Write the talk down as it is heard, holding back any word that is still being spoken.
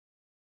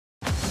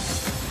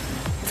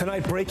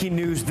Tonight, breaking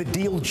news, the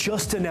deal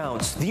just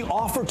announced. The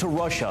offer to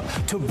Russia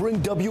to bring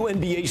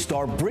WNBA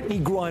star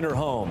Brittney Griner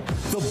home.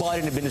 The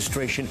Biden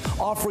administration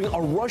offering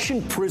a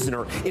Russian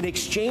prisoner in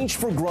exchange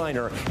for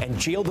Griner and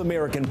jailed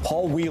American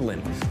Paul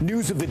Whelan.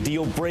 News of the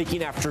deal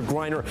breaking after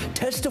Griner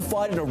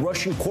testified in a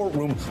Russian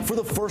courtroom for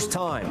the first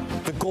time.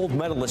 The gold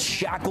medalist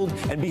shackled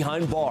and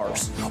behind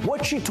bars.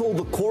 What she told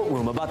the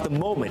courtroom about the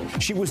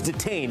moment she was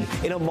detained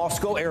in a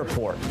Moscow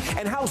airport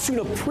and how soon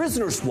a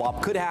prisoner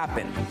swap could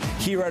happen.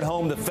 Here at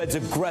home, the Fed's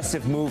aggressive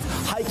move,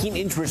 hiking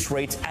interest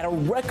rates at a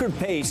record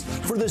pace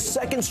for the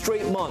second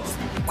straight month.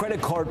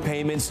 Credit card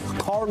payments,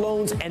 car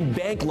loans, and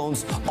bank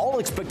loans all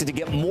expected to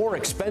get more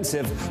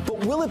expensive. But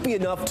will it be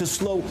enough to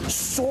slow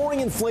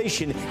soaring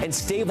inflation and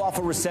stave off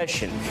a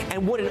recession?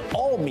 And what it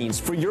all means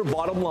for your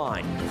bottom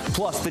line.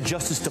 Plus, the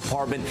Justice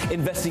Department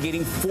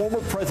investigating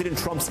former President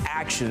Trump's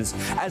actions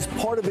as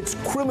part of its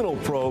criminal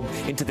probe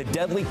into the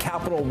deadly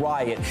Capitol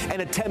riot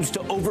and attempts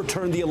to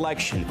overturn the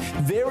election.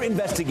 Their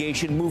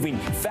investigation moving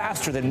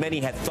faster than many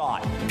had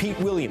thought. Pete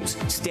Williams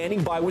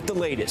standing by with the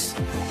latest.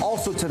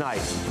 Also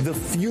tonight, the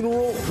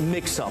funeral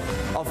mix-up.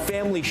 A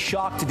family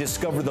shocked to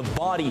discover the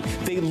body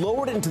they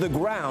lowered into the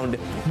ground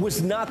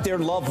was not their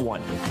loved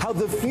one. How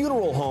the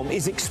funeral home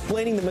is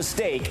explaining the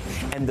mistake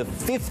and the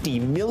 $50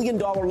 million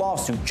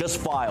lawsuit just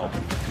filed.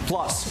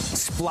 Plus,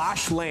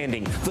 splash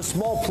landing, the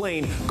small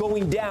plane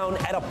going down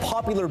at a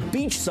popular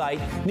beach site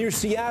near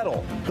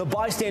Seattle. The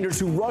bystanders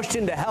who rushed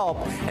in to help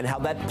and how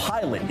that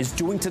pilot is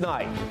doing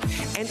tonight.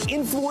 And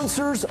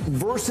influencers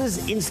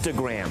versus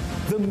Instagram.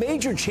 The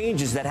major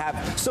changes that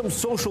have some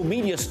social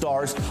media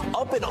stars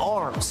up in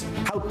arms.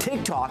 How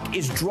TikTok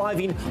is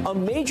driving a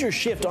major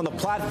shift on the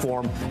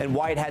platform and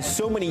why it has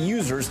so many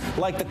users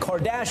like the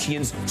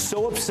Kardashians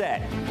so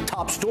upset.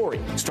 Top story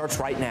starts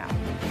right now.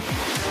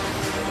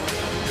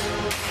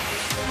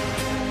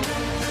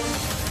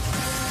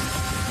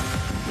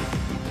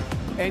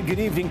 And good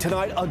evening.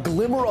 Tonight, a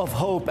glimmer of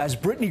hope as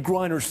Brittney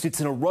Griner sits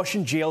in a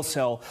Russian jail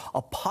cell,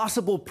 a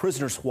possible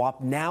prisoner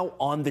swap now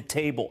on the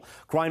table.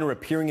 Griner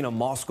appearing in a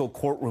Moscow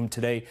courtroom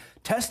today,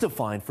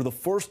 testifying for the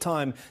first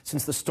time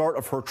since the start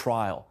of her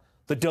trial.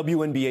 The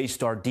WNBA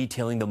star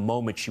detailing the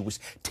moment she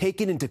was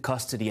taken into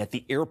custody at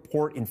the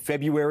airport in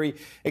February,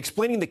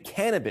 explaining the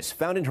cannabis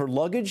found in her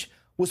luggage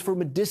was for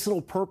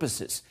medicinal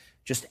purposes.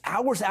 Just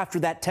hours after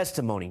that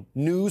testimony,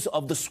 news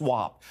of the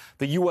swap.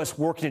 The U.S.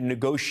 working to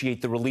negotiate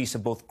the release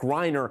of both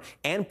Griner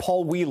and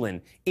Paul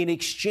Whelan in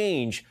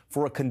exchange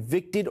for a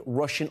convicted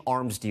Russian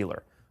arms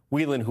dealer.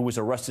 Whelan, who was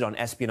arrested on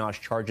espionage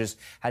charges,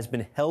 has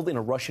been held in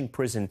a Russian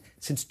prison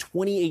since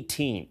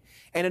 2018.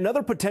 And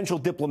another potential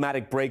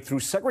diplomatic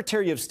breakthrough,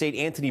 Secretary of State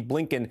Antony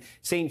Blinken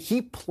saying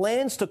he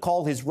plans to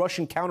call his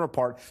Russian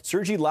counterpart,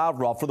 Sergei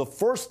Lavrov, for the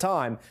first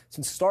time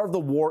since the start of the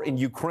war in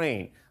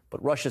Ukraine.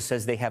 But Russia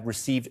says they have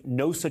received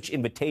no such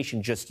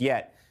invitation just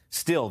yet.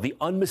 Still, the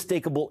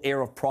unmistakable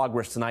air of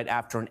progress tonight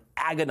after an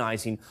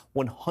agonizing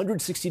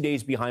 160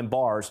 days behind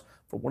bars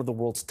for one of the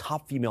world's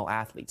top female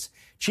athletes.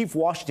 Chief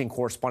Washington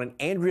correspondent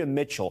Andrea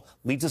Mitchell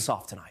leads us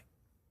off tonight.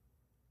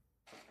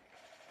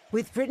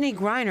 With Brittney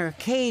Griner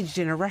caged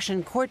in a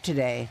Russian court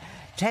today,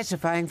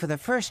 testifying for the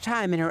first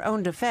time in her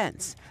own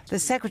defense, the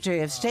Secretary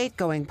of State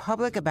going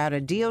public about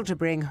a deal to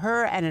bring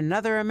her and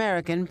another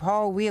American,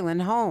 Paul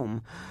Whelan,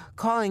 home,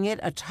 calling it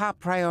a top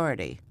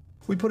priority.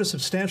 We put a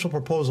substantial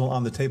proposal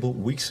on the table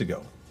weeks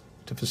ago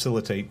to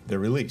facilitate their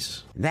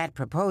release. That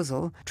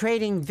proposal,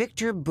 trading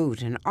Victor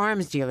Boot, an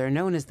arms dealer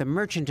known as the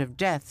Merchant of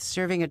Death,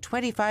 serving a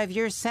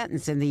 25-year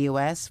sentence in the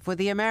U.S. for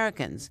the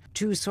Americans.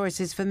 Two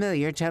sources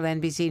familiar tell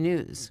NBC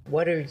News.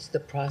 What is the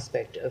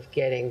prospect of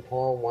getting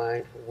Paul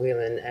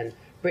Whelan and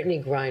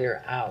Brittney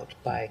Griner out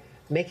by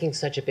making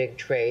such a big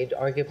trade,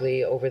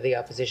 arguably over the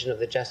opposition of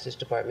the Justice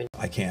Department?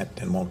 I can't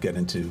and won't get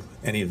into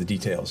any of the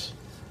details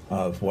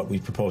of what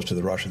we've proposed to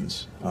the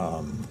Russians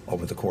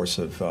over the course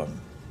of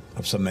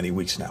so many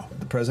weeks now.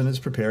 The president is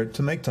prepared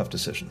to make tough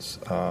decisions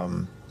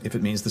if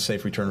it means the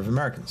safe return of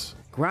Americans.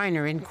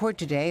 Griner in court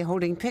today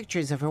holding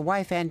pictures of her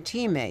wife and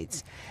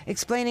teammates,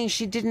 explaining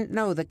she didn't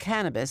know the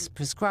cannabis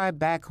prescribed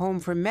back home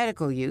for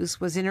medical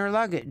use was in her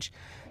luggage,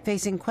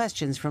 facing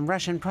questions from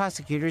Russian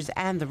prosecutors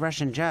and the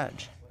Russian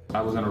judge.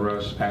 I was in a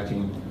rush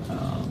packing.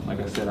 Like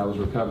I said, I was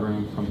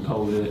recovering from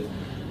COVID,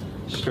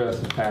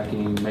 stress of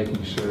packing,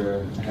 making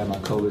sure I had my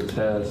COVID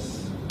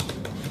tests,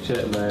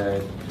 jet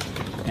lag,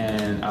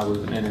 and I was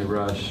in a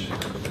rush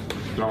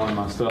throwing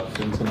my stuff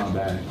into my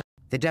bag.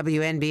 The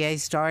WNBA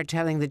star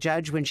telling the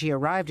judge when she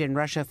arrived in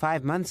Russia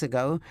 5 months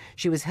ago,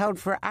 she was held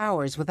for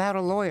hours without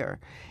a lawyer,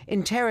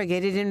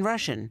 interrogated in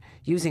Russian,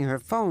 using her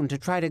phone to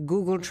try to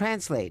Google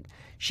Translate.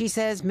 She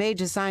says made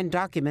to sign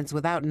documents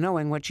without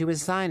knowing what she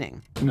was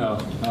signing. No,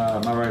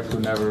 my rights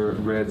were never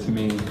read to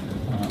me.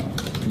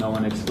 No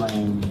one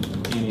explained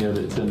any of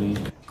it to me.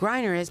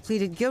 Griner has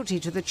pleaded guilty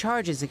to the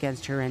charges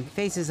against her and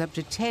faces up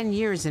to 10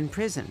 years in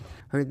prison.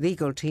 Her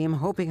legal team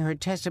hoping her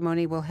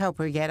testimony will help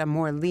her get a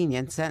more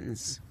lenient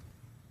sentence.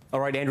 All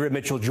right, Andrea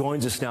Mitchell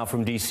joins us now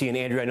from D.C. And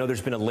Andrea, I know there's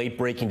been a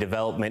late-breaking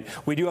development.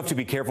 We do have to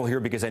be careful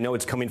here because I know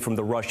it's coming from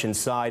the Russian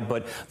side,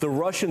 but the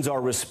Russians are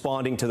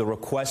responding to the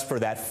request for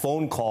that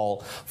phone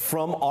call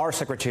from our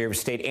Secretary of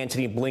State,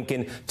 Antony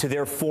Blinken, to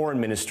their foreign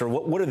minister.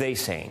 What are they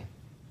saying?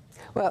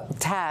 Well,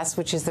 TASS,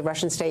 which is the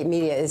Russian state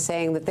media, is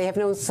saying that they have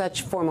no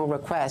such formal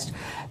request.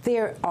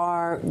 There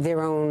are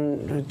their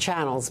own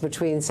channels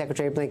between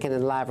Secretary Blinken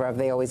and Lavrov.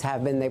 They always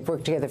have been. They've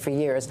worked together for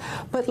years.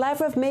 But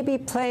Lavrov may be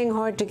playing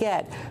hard to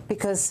get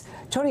because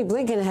Tony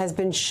Blinken has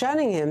been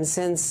shunning him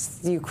since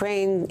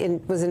Ukraine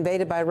was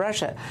invaded by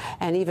Russia.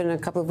 And even a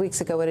couple of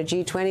weeks ago at a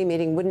G20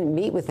 meeting, wouldn't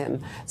meet with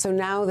him. So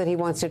now that he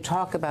wants to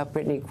talk about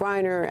Brittney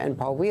Griner and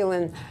Paul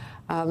Whelan,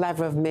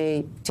 Lavrov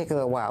may take a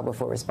little while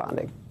before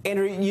responding.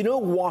 Andrea, you know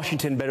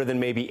Washington better than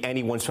maybe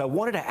anyone, so I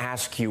wanted to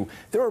ask you,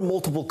 there are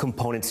multiple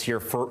components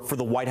here for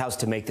the White House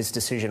to make this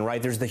decision,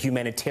 right? There's the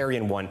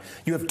humanitarian one.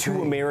 You have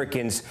two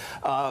Americans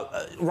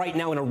right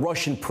now in a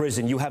Russian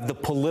prison. You have the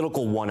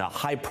political one, a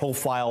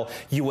high-profile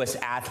U.S.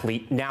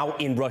 athlete now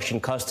in Russian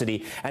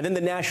custody. And then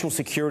the national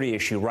security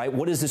issue, right?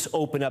 What does this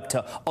open up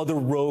to other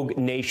rogue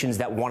nations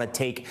that want to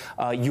take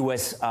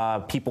U.S.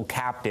 people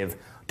captive?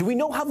 Do we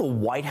know how the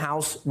White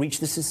House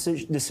reached this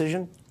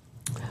decision?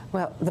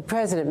 Well, the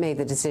president made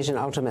the decision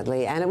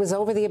ultimately, and it was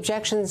over the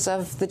objections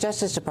of the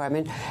Justice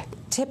Department.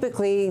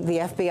 Typically, the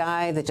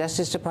FBI, the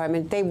Justice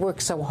Department, they work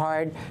so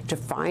hard to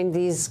find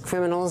these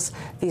criminals,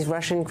 these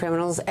Russian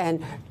criminals,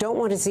 and don't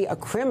want to see a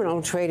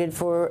criminal traded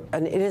for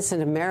an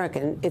innocent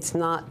American. It's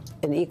not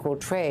an equal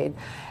trade.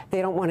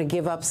 They don't want to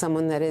give up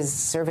someone that is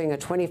serving a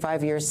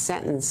 25-year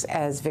sentence,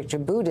 as Victor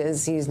Bout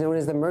is. He's known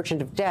as the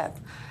Merchant of Death.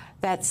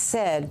 That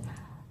said,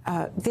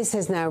 this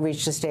has now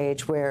reached a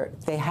stage where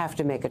they have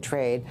to make a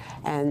trade,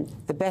 and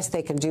the best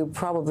they can do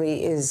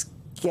probably is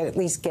at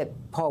least get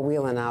Paul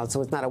Whelan out, so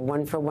it's not a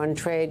one-for-one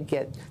trade.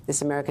 Get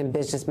this American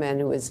businessman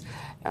who is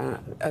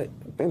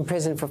in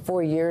prison for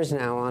 4 years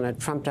now on a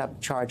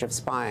trumped-up charge of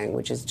spying,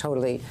 which is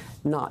totally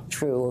not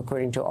true,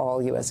 according to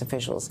all U.S.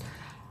 officials.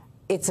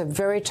 It's a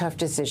very tough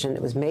decision.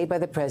 It was made by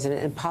the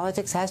president, and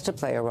politics has to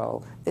play a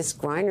role. This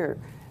Griner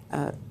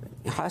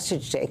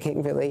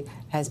hostage-taking really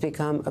has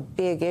become a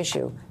big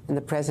issue, and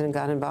the president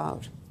got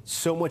involved.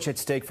 So much at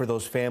stake for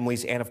those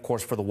families and, of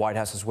course, for the White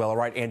House as well. All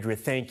right, Andrea,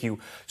 thank you.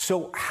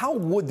 So how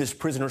would this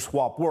prisoner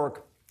swap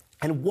work,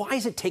 and why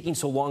is it taking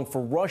so long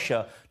for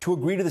Russia to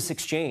agree to this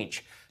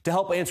exchange? To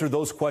help answer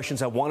those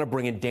questions, I want to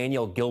bring in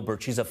Danielle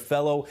Gilbert. She's a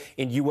fellow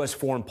in U.S.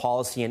 foreign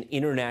policy and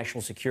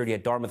international security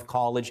at Dartmouth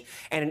College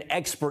and an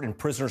expert in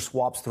prisoner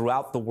swaps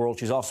throughout the world.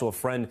 She's also a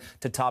friend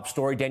to Top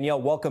Story.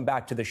 Danielle, welcome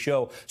back to the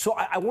show. So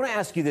I want to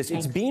ask you this.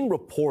 Thanks. It's being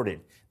reported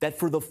that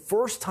for the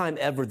first time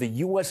ever, the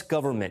U.S.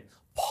 government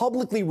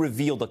publicly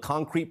revealed a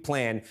concrete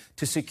plan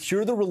to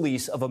secure the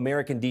release of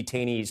American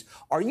detainees.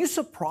 Are you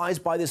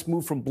surprised by this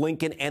move from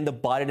Blinken and the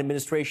Biden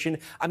administration?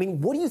 I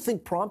mean, what do you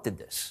think prompted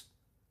this?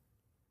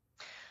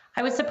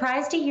 I was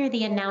surprised to hear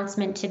the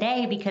announcement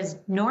today because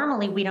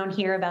normally we don't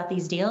hear about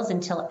these deals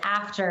until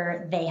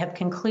after they have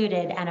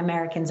concluded and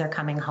Americans are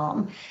coming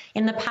home.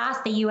 In the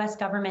past, the U.S.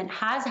 government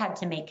has had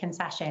to make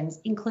concessions,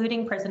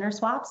 including prisoner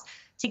swaps,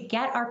 to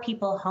get our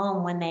people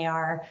home when they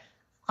are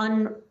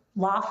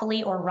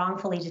unlawfully or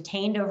wrongfully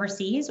detained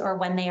overseas or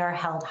when they are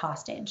held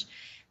hostage.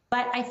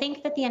 But I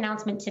think that the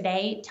announcement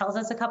today tells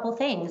us a couple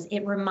things.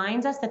 It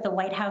reminds us that the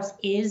White House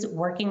is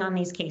working on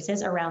these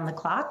cases around the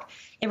clock.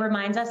 It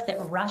reminds us that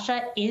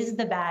Russia is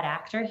the bad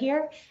actor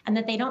here and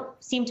that they don't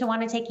seem to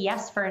want to take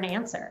yes for an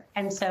answer.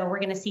 And so we're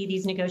going to see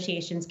these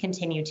negotiations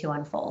continue to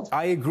unfold.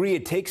 I agree.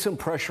 It takes some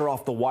pressure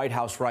off the White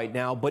House right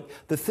now. But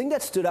the thing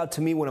that stood out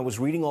to me when I was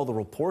reading all the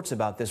reports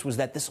about this was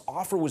that this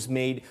offer was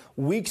made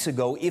weeks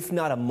ago, if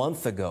not a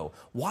month ago.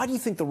 Why do you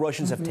think the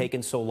Russians have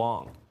taken so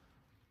long?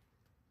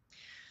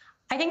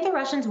 I think the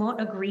Russians won't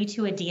agree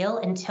to a deal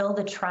until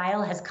the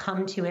trial has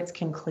come to its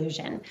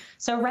conclusion.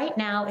 So right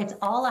now, it's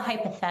all a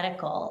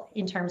hypothetical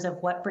in terms of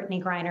what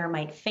Brittney Griner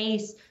might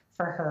face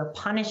for her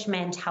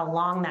punishment, how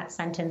long that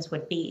sentence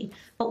would be.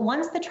 But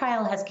once the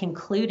trial has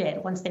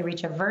concluded, once they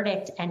reach a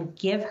verdict and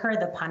give her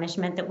the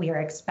punishment that we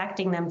are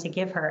expecting them to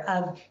give her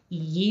of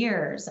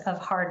years of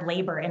hard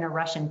labor in a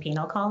Russian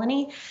penal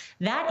colony,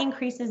 that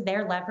increases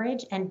their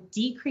leverage and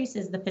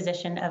decreases the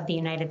position of the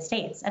United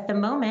States. At the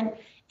moment,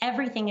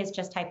 everything is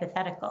just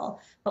hypothetical.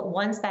 But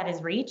once that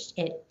is reached,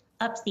 it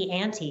ups the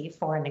ante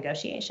for a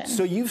negotiation.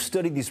 So you've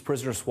studied these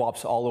prisoner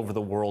swaps all over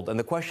the world. And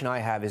the question I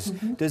have is,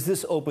 does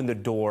this open the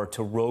door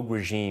to rogue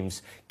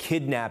regimes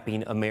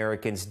kidnapping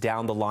Americans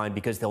down the line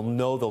because they'll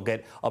know they'll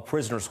get a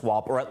prisoner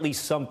swap or at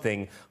least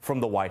something from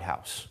the White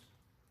House?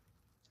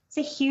 It's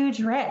a huge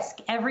risk.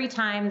 Every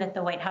time that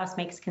the White House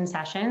makes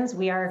concessions,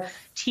 we are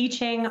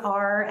teaching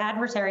our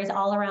adversaries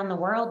all around the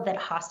world that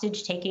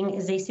hostage taking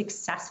is a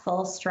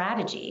successful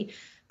strategy.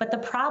 But the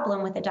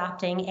problem with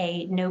adopting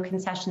a no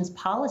concessions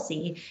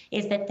policy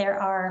is that there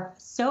are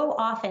so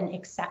often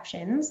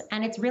exceptions,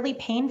 and it's really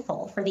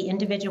painful for the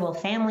individual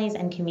families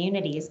and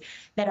communities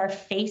that are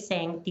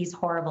facing these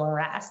horrible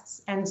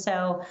arrests. And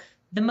so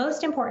The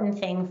most important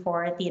thing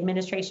for the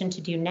administration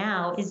to do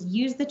now is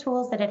use the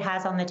tools that it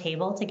has on the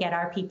table to get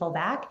our people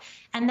back,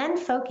 and then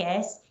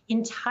focus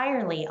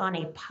entirely on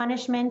a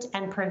punishment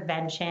and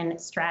prevention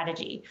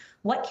strategy.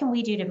 What can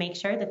we do to make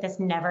sure that this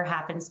never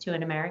happens to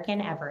an American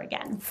ever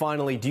again?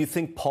 Finally, do you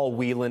think Paul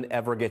Whelan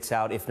ever gets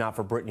out, if not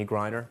for Brittney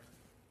Griner?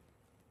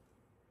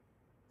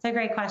 It's a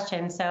great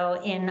question.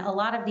 So in a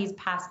lot of these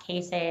past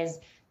cases,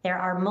 there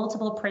are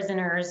multiple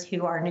prisoners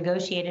who are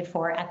negotiated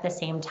for at the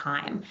same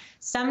time.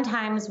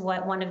 Sometimes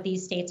what one of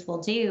these states will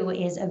do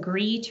is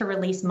agree to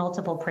release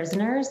multiple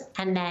prisoners,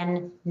 and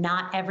then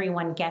not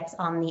everyone gets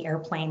on the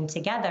airplane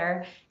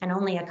together, and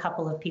only a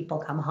couple of people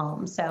come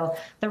home. So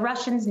the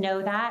Russians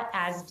know that,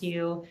 as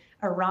do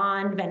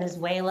Iran,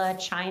 Venezuela,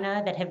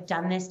 China, that have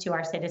done this to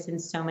our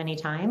citizens so many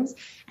times.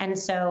 And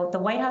so the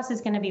White House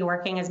is going to be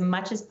working as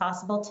much as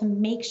possible to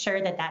make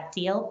sure that that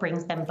deal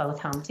brings them both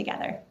home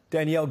together.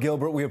 Danielle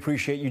Gilbert, we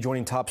appreciate you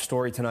joining Top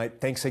Story tonight.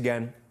 Thanks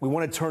again. We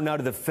want to turn now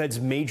to the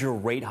Fed's major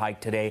rate hike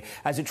today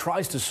as it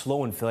tries to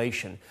slow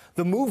inflation.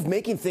 The move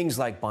making things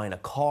like buying a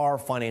car,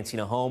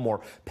 financing a home,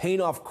 or paying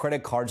off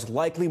credit cards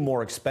likely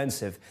more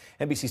expensive.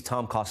 NBC's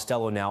Tom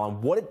Costello now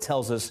on what it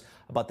tells us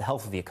about the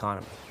health of the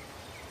economy.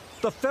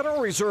 The Federal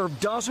Reserve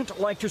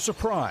doesn't like to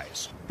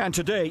surprise, and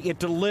today it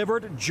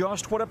delivered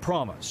just what it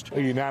promised.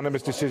 A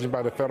unanimous decision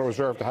by the Federal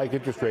Reserve to hike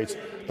interest rates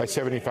by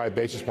 75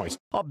 basis points.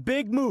 A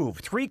big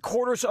move,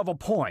 3/4 of a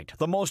point,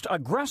 the most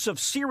aggressive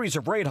series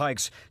of rate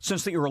hikes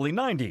since the early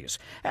 90s,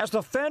 as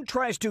the Fed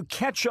tries to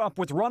catch up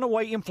with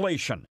runaway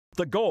inflation.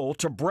 The goal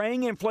to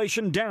bring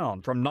inflation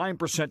down from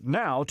 9%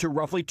 now to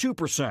roughly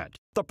 2%.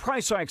 The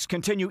price hikes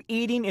continue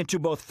eating into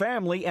both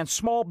family and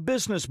small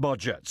business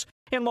budgets.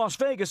 In Las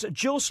Vegas,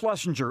 Jill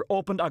Schlesinger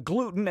opened a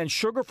gluten and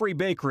sugar-free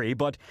bakery,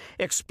 but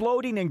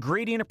exploding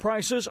ingredient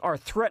prices are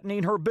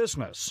threatening her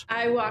business.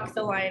 I walk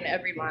the line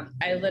every month.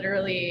 I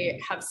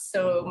literally have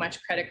so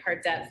much credit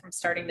card debt from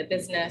starting the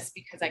business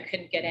because I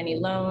couldn't get any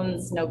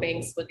loans. No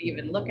banks would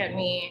even look at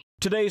me.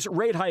 Today's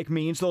rate hike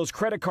means those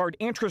credit card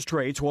interest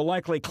rates will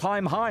likely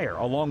climb higher,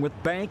 along with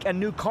bank and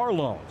new car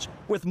loans.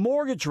 With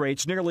mortgage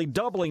rates nearly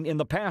doubling in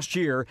the past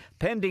year,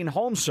 pending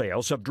home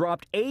sales have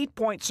dropped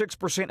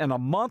 8.6% in a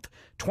month,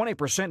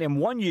 20% in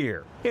 1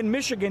 year. In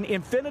Michigan,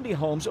 Infinity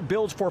Homes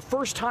builds for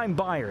first-time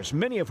buyers,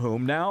 many of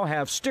whom now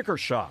have sticker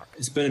shock.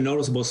 It's been a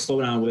noticeable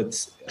slowdown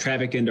with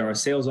traffic into our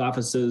sales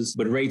offices,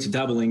 but rates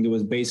doubling. It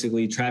was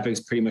basically traffic's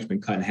pretty much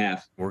been cut in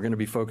half. We're going to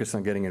be focused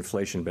on getting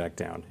inflation back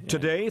down.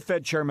 Today,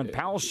 Fed Chairman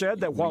Powell said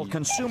that while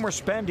consumer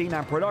spending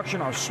and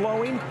production are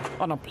slowing,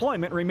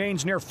 unemployment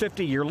remains near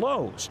 50-year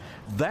lows.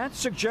 That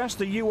suggests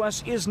the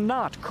U.S. is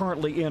not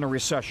currently in a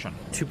recession.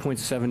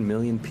 2.7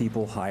 million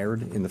people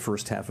hired in the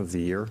first half of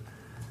the year.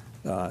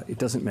 It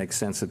doesn't make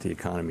sense that the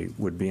economy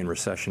would be in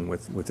recession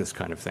with this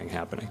kind of thing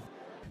happening.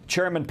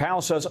 Chairman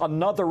Powell says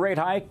another rate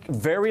hike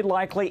very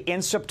likely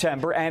in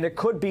September, and it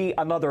could be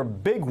another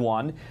big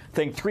one.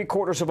 Think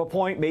 3/4 of a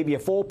point, maybe a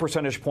full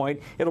percentage point.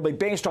 It'll be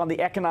based on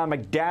the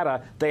economic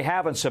data they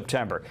have in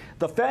September.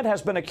 The Fed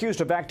has been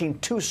accused of acting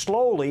too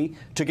slowly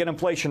to get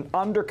inflation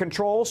under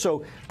control,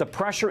 so the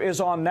pressure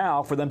is on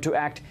now for them to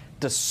act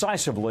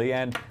decisively,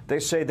 and they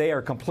say they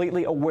are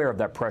completely aware of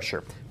that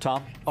pressure.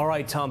 Tom? All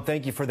right, Tom,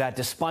 thank you for that.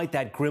 Despite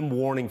that grim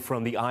warning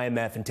from the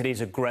IMF and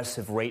today's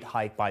aggressive rate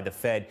hike by the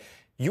Fed,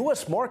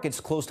 U.S. markets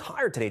closed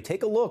higher today.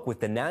 Take a look,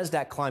 with the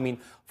Nasdaq climbing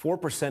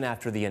 4%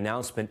 after the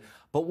announcement.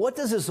 But what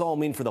does this all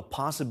mean for the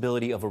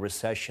possibility of a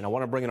recession? I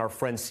want to bring in our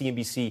friend,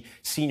 CNBC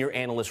senior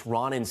analyst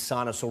Ron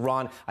Insana. So,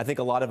 Ron, I think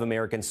a lot of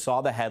Americans saw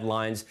the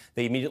headlines.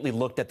 They immediately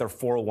looked at their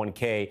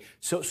 401k.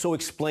 So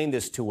explain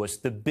this to us.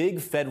 The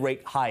big Fed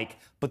rate hike,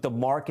 but the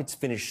markets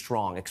finished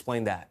strong.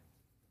 Explain that.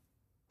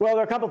 Well,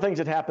 there are a couple of things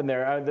that happened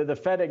there. The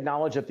Fed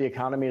acknowledged that the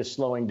economy is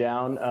slowing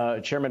down.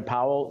 Chairman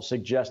Powell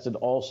suggested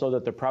also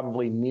that they're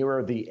probably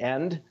nearer the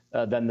end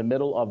than the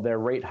middle of their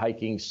rate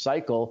hiking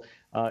cycle.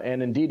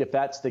 And indeed, if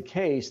that's the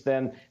case,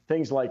 then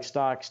things like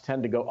stocks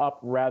tend to go up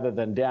rather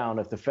than down.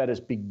 If the Fed is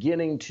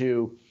beginning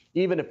to,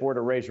 even if we're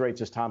to raise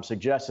rates, as Tom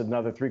suggested,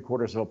 another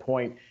 3/4 of a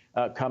point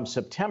come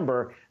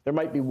September, there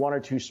might be one or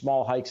two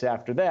small hikes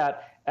after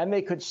that. And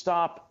they could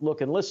stop, look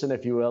and listen,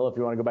 if you will, if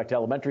you want to go back to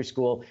elementary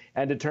school,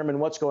 and determine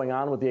what's going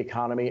on with the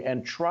economy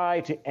and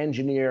try to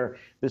engineer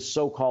this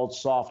so-called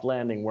soft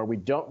landing where we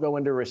don't go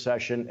into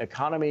recession.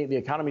 The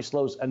economy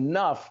slows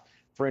enough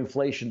for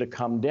inflation to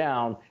come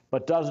down,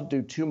 but doesn't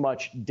do too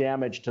much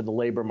damage to the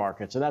labor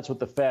markets. And that's what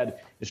the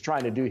Fed is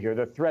trying to do here.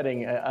 They're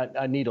threading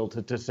a needle,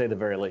 to say the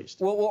very least.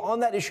 Well, on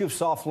that issue of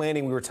soft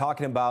landing, we were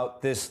talking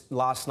about this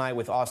last night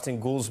with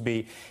Austin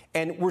Goolsbee,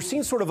 and we're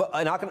seeing sort of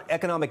an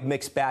economic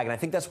mixed bag, and I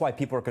think that's why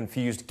people are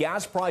confused.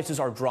 Gas prices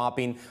are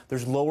dropping.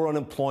 There's lower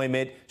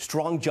unemployment,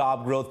 strong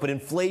job growth, but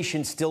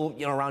inflation still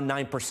around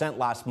 9%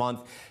 last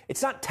month.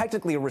 It's not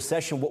technically a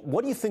recession.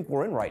 What do you think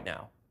we're in right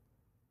now?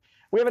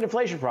 We have an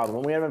inflation problem,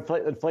 and we have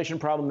an inflation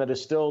problem that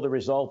is still the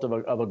result of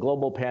a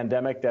global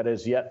pandemic that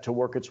is yet to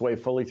work its way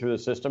fully through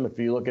the system. If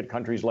you look at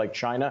countries like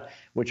China,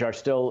 which are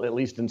still, at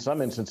least in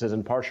some instances,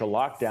 in partial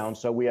lockdown,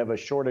 so we have a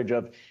shortage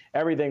of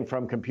everything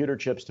from computer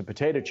chips to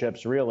potato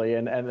chips, really.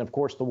 And of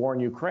course, the war in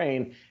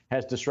Ukraine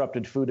has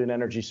disrupted food and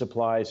energy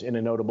supplies in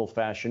a notable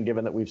fashion,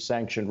 given that we've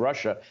sanctioned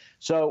Russia.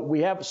 So we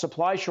have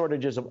supply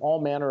shortages of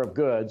all manner of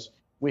goods.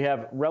 We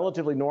have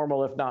relatively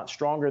normal, if not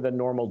stronger than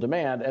normal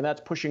demand, and that's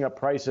pushing up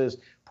prices,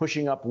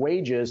 pushing up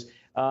wages.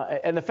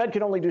 And the Fed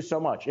can only do so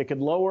much. It can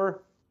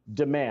lower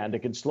demand. It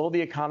can slow the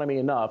economy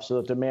enough so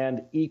that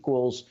demand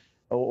equals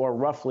or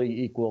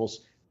roughly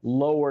equals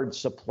lowered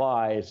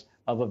supplies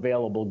of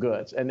available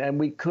goods. And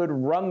we could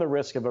run the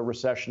risk of a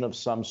recession of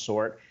some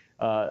sort.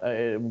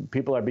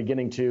 People are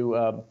beginning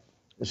to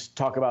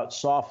talk about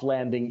soft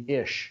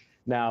landing-ish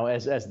now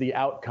as the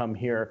outcome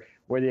here,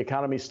 where the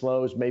economy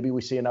slows, maybe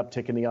we see an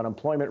uptick in the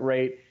unemployment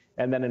rate,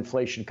 and then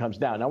inflation comes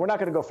down. Now, we're not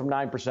going to go from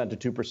 9%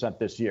 to 2%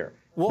 this year.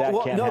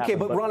 Okay,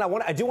 but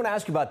Ron, I do want to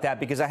ask you about that,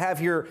 because I have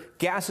here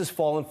gas has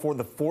fallen for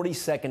the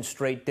 42nd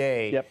straight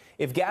day. Yep.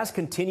 If gas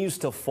continues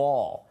to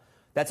fall,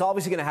 that's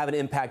obviously going to have an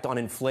impact on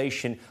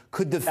inflation.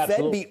 Could the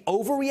Fed be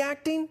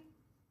overreacting?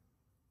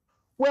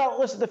 Well,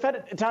 listen, the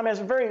Fed, Tom, has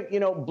a very,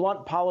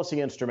 blunt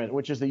policy instrument,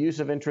 which is the use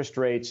of interest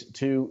rates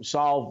to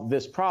solve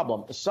this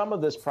problem. Some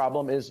of this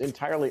problem is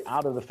entirely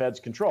out of the Fed's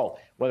control,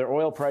 whether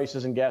oil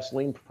prices and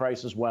gasoline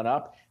prices went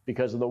up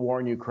because of the war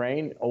in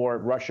Ukraine, or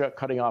Russia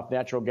cutting off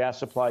natural gas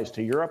supplies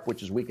to Europe,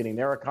 which is weakening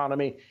their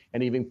economy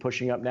and even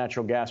pushing up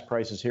natural gas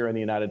prices here in the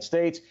United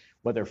States,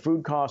 whether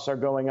food costs are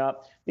going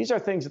up. These are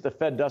things that the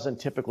Fed doesn't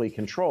typically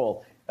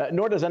control,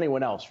 nor does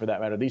anyone else for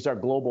that matter. These are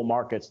global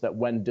markets that,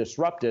 when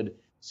disrupted,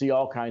 see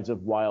all kinds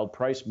of wild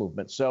price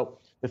movements. So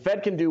the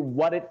Fed can do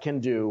what it can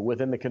do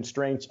within the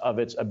constraints of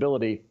its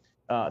ability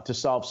to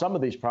solve some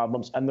of these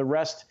problems, and the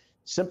rest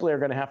simply are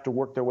going to have to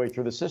work their way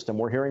through the system.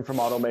 We're hearing from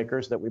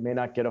automakers that we may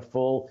not get a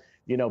full,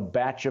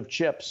 batch of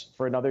chips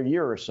for another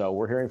year or so.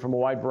 We're hearing from a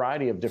wide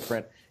variety of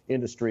different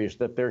industries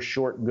that they're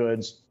short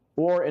goods,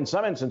 or in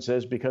some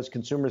instances, because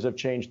consumers have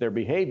changed their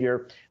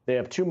behavior, they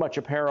have too much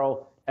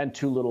apparel and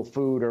too little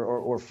food,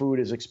 or food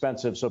is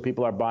expensive, so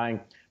people are buying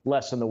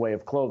less in the way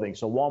of clothing.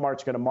 So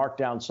Walmart's going to mark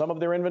down some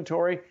of their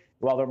inventory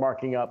while they're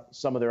marking up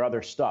some of their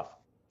other stuff.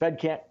 Fed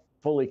can't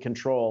fully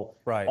control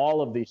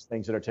all of these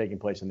things that are taking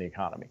place in the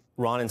economy.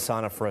 Ron and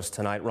Sana for us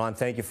tonight. Ron,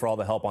 thank you for all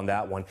the help on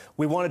that one.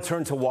 We want to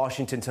turn to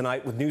Washington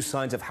tonight with new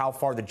signs of how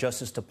far the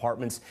Justice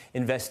Department's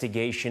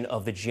investigation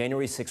of the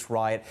January 6th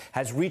riot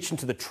has reached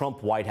into the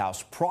Trump White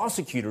House.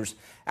 Prosecutors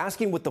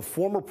asking what the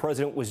former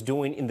president was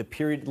doing in the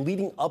period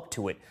leading up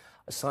to it,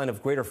 a sign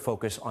of greater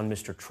focus on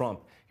Mr.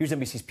 Trump. Here's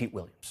NBC's Pete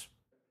Williams.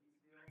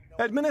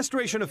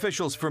 Administration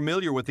officials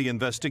familiar with the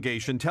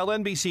investigation tell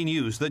NBC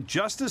News that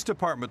Justice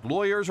Department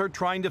lawyers are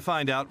trying to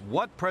find out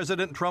what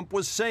President Trump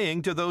was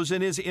saying to those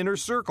in his inner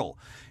circle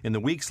in the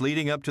weeks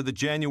leading up to the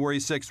January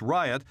 6th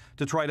riot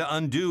to try to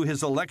undo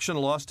his election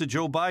loss to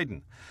Joe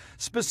Biden.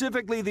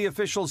 Specifically, the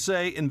officials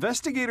say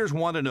investigators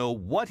want to know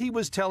what he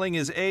was telling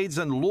his aides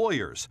and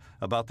lawyers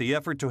about the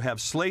effort to have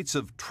slates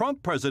of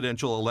Trump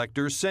presidential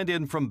electors sent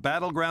in from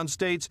battleground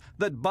states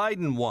that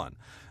Biden won,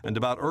 and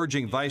about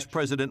urging Vice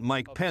President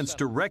Mike Pence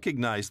to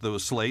recognize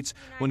those slates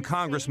when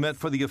Congress met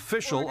for the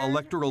official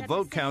electoral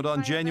vote count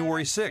on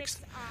January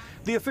 6th.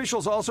 The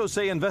officials also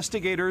say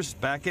investigators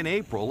back in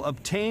April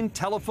obtained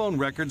telephone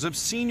records of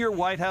senior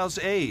White House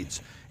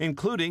aides,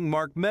 including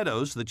Mark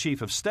Meadows, the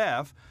chief of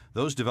staff.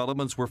 Those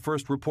developments were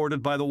first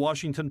reported by the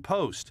Washington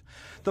Post.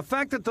 The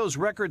fact that those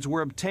records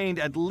were obtained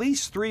at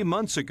least 3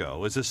 months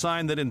ago is a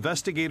sign that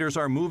investigators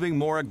are moving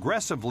more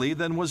aggressively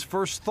than was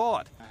first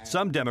thought.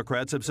 Some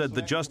Democrats have said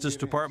the Justice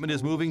Department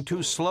is moving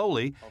too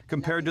slowly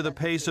compared to the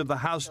pace of the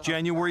House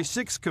January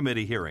 6th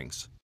committee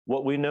hearings.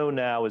 What we know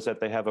now is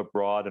that they have a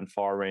broad and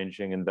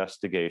far-ranging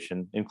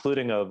investigation,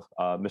 including of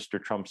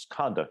Mr. Trump's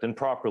conduct, and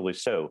properly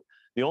so.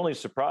 The only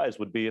surprise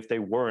would be if they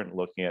weren't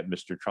looking at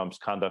Mr. Trump's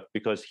conduct,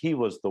 because he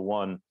was the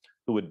one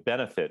who would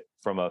benefit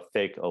from a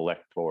fake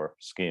electoral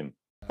scheme.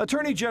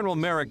 Attorney General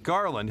Merrick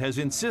Garland has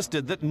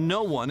insisted that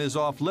no one is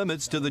off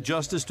limits to the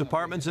Justice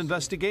Department's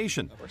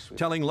investigation,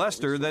 telling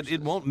Lester that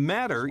it won't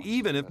matter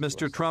even if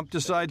Mr. Trump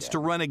decides to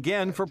run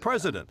again for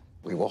president.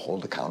 We will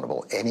hold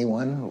accountable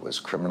anyone who is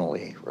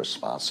criminally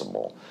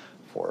responsible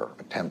for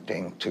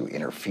attempting to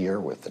interfere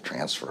with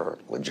the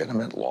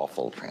legitimate,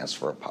 lawful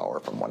transfer of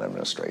power from one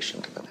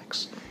administration to the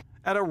next.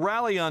 At a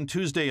rally on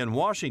Tuesday in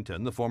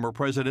Washington, the former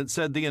president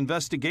said the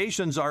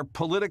investigations are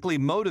politically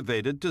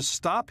motivated to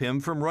stop him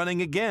from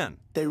running again.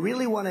 They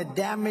really want to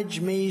damage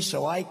me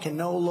so I can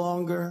no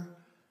longer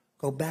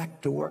go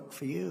back to work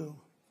for you.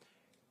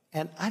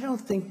 And I don't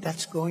think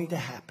that's going to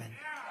happen.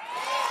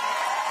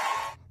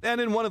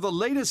 And in one of the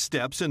latest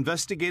steps,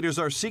 investigators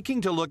are seeking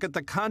to look at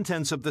the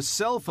contents of the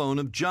cell phone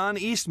of John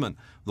Eastman,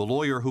 the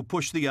lawyer who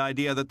pushed the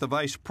idea that the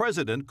vice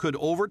president could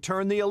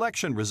overturn the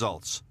election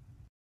results.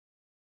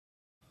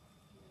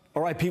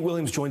 All right, Pete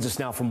Williams joins us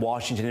now from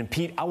Washington. And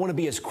Pete, I want to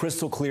be as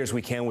crystal clear as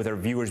we can with our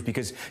viewers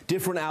because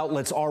different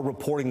outlets are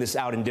reporting this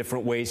out in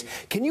different ways.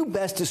 Can you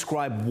best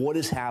describe what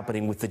is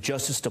happening with the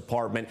Justice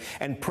Department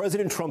and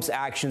President Trump's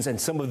actions and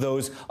some of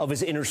those of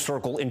his inner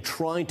circle in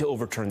trying to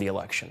overturn the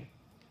election?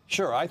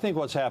 Sure. I think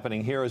what's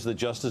happening here is the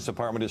Justice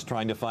Department is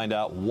trying to find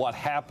out what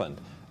happened.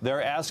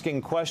 They're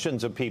asking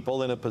questions of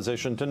people in a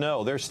position to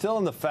know. They're still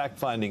in the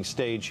fact-finding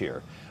stage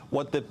here.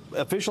 What the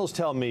officials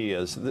tell me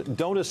is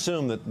don't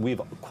assume that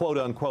we've, quote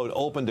unquote,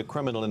 opened a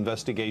criminal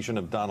investigation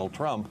of Donald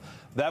Trump.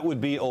 That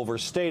would be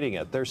overstating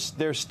it.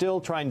 They're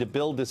still trying to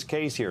build this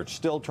case here,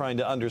 still trying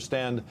to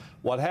understand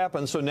what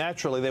happened. So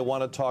naturally, they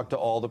want to talk to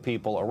all the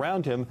people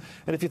around him.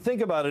 And if you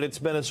think about it, it's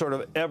been a sort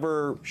of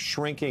ever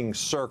shrinking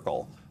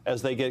circle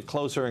as they get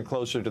closer and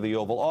closer to the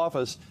Oval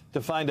Office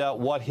to find out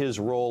what his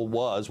role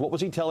was. What was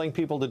he telling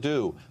people to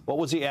do? What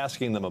was he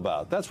asking them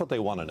about? That's what they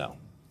want to know.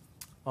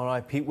 All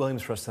right, Pete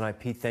Williams for us tonight.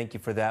 Pete, thank you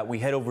for that. We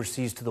head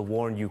overseas to the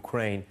war in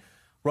Ukraine.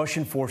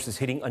 Russian forces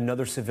hitting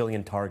another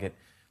civilian target,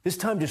 this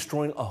time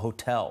destroying a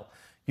hotel.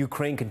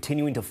 Ukraine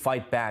continuing to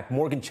fight back.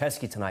 Morgan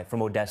Chesky tonight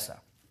from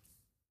Odessa.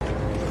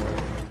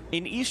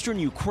 In eastern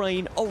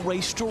Ukraine, a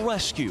race to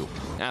rescue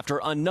after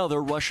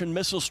another Russian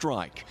missile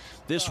strike.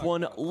 This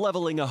one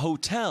leveling a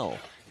hotel,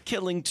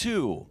 killing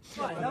two.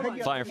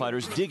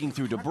 Firefighters digging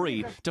through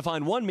debris to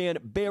find one man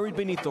buried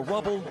beneath the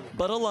rubble,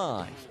 but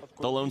alive.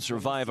 The lone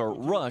survivor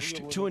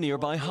rushed to a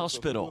nearby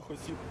hospital.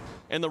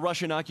 In the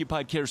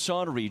Russian-occupied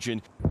Kherson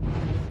region,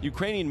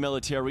 Ukrainian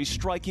military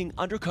striking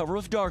under cover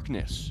of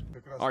darkness.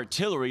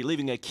 Artillery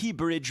leaving a key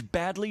bridge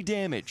badly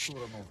damaged.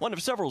 One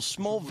of several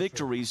small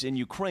victories in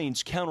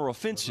Ukraine's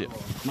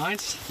counteroffensive.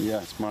 Mines?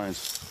 Yes,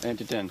 mines.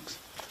 Anti-tanks.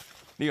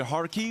 Near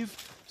Kharkiv,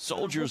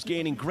 soldiers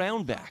gaining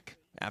ground back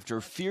after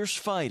fierce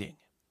fighting.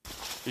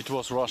 It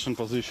was Russian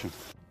position.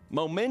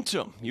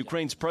 Momentum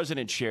Ukraine's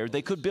president shared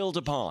they could build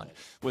upon,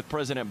 with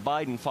President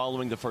Biden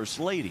following the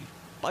First Lady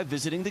by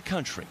visiting the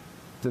country.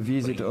 The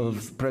visit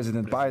of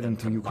President Biden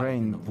to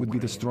Ukraine would be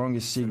the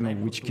strongest signal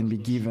which can be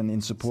given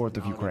in support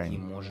of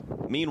Ukraine.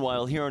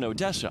 Meanwhile, here in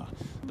Odessa,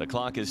 the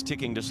clock is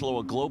ticking to slow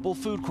a global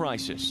food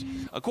crisis.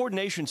 A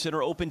coordination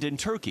center opened in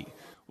Turkey,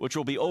 which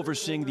will be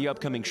overseeing the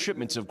upcoming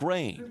shipments of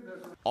grain.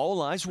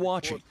 All eyes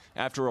watching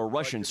after a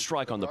Russian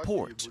strike on the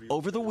port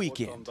over the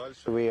weekend.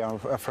 We are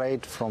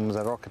afraid from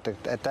the rocket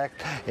attack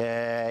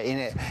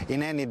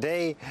in any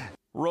day.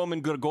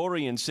 Roman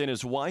Gregorian sent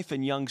his wife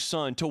and young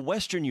son to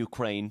western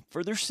Ukraine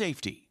for their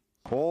safety.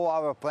 All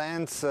our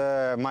plans,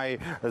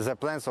 the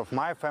plans of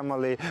my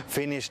family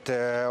finished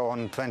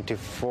on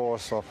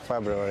 24th of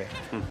February.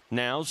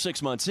 Now,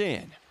 6 months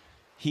in,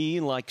 he,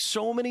 like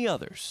so many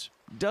others,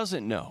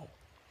 doesn't know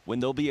when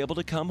they'll be able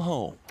to come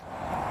home.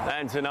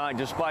 And tonight,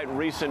 despite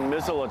recent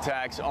missile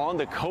attacks on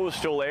the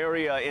coastal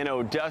area in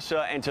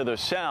Odessa and to the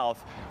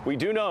south, we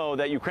do know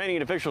that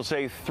Ukrainian officials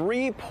say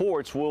 3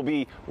 ports will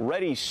be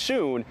ready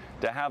soon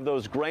to have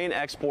those grain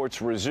exports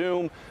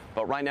resume.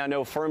 But right now,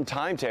 no firm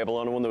timetable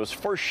on when those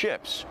first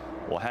ships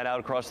will head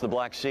out across the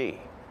Black Sea.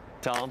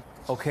 Tom?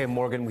 Okay,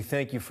 Morgan, we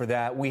thank you for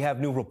that. We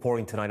have new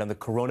reporting tonight on the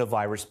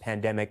coronavirus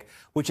pandemic,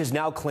 which has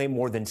now claimed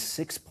more than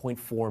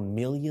 6.4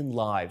 million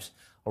lives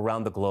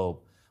around the globe.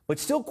 But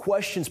still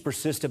questions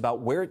persist about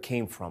where it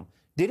came from.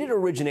 Did it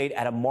originate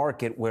at a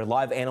market where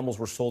live animals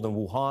were sold in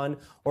Wuhan,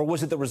 or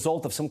was it the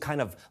result of some kind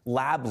of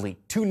lab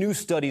leak? 2 new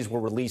studies were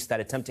released that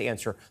attempt to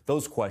answer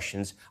those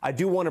questions. I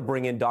do want to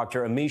bring in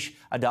Dr. Amish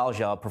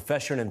Adalja, a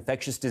professor in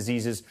infectious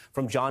diseases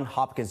from Johns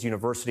Hopkins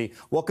University.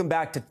 Welcome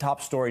back to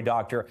Top Story,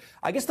 Doctor.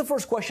 I guess the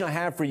first question I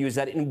have for you is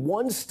that in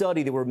one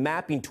study, there were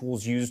mapping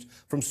tools used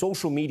from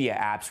social media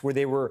apps where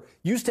they were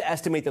used to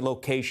estimate the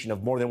location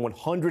of more than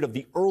 100 of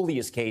the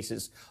earliest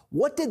cases.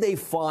 What did they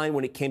find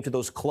when it came to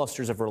those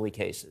clusters of early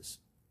cases?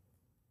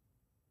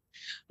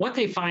 What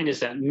they find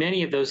is that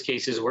many of those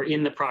cases were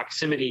in the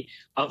proximity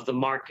of the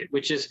market,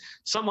 which is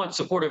somewhat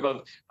supportive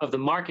of the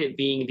market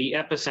being the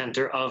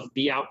epicenter of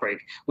the outbreak.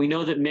 We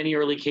know that many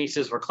early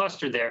cases were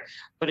clustered there,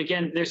 but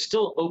again, there's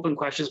still open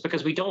questions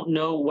because we don't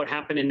know what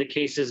happened in the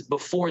cases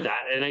before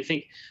that. And I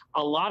think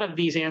a lot of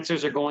these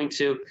answers are going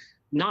to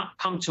not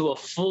come to a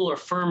full or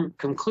firm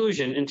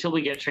conclusion until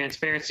we get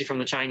transparency from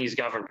the Chinese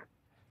government.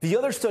 The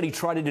other study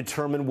tried to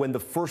determine when the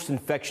first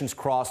infections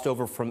crossed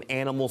over from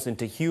animals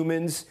into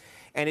humans.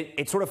 And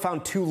it sort of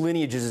found 2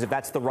 lineages, if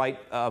that's the right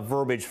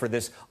verbiage for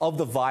this, of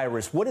the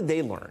virus. What did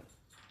they learn?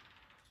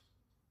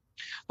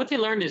 What they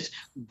learned is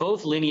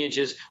both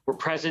lineages were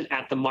present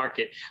at the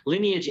market.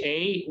 Lineage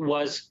A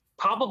was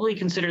probably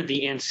considered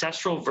the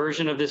ancestral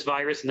version of this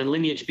virus, and then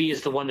lineage B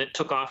is the one that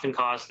took off and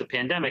caused the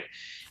pandemic.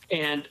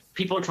 And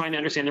people are trying to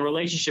understand the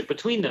relationship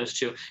between those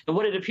two. And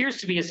what it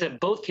appears to be is that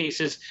both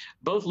cases,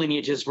 both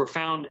lineages were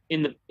found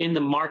in the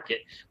market,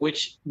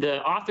 which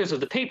the authors of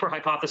the paper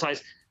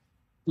hypothesized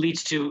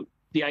leads to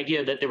the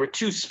idea that there were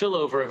 2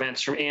 spillover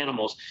events from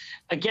animals.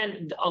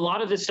 Again, a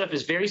lot of this stuff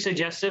is very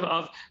suggestive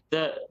of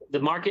the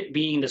market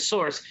being the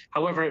source.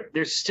 However,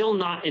 there's still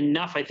not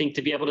enough, I think,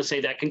 to be able to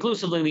say that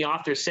conclusively. The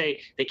authors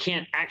say they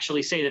can't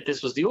actually say that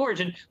this was the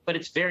origin, but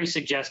it's very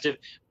suggestive.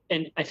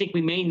 And I think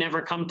we may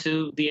never come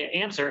to the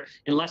answer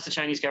unless the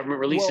Chinese government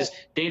releases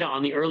data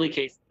on the early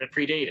case that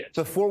predated.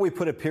 Before we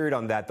put a period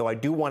on that, though, I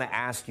do want to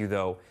ask you,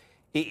 though,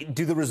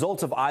 do the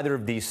results of either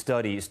of these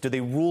studies, do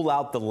they rule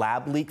out the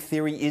lab leak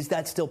theory? Is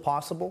that still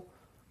possible?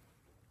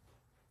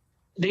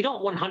 They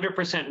don't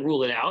 100%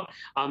 rule it out.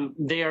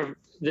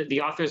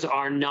 The authors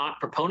are not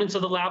proponents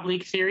of the lab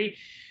leak theory.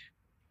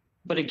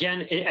 But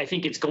again, I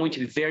think it's going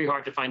to be very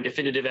hard to find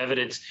definitive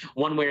evidence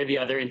one way or the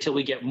other until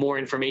we get more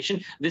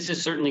information. This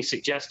is certainly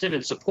suggestive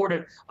and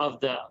supportive of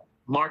the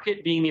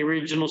market being the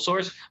original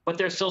source, but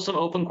there's still some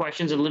open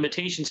questions and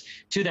limitations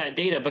to that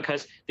data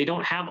because they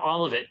don't have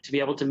all of it to be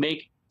able to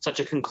make such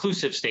a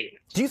conclusive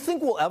statement. Do you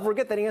think we'll ever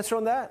get that answer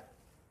on that?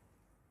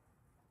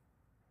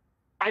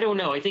 I don't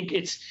know. I think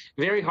it's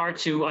very hard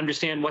to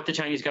understand what the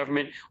Chinese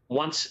government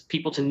wants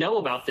people to know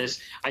about this.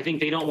 I think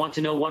they don't want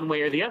to know one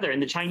way or the other.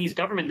 And the Chinese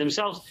government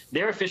themselves,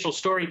 their official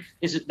story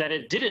is that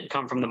it didn't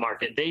come from the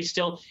market. They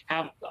still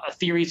have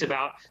theories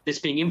about this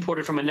being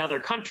imported from another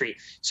country.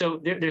 So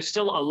there's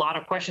still a lot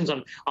of questions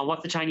on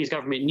what the Chinese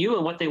government knew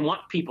and what they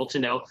want people to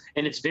know.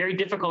 And it's very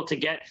difficult to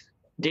get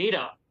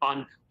data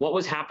on what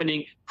was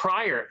happening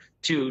prior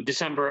to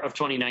December of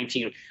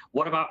 2019.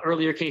 What about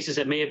earlier cases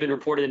that may have been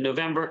reported in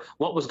November?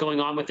 What was going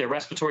on with their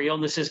respiratory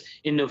illnesses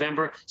in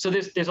November? So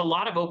there's a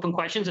lot of open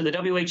questions, and the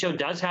WHO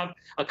does have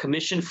a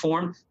commission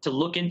formed to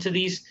look into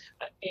these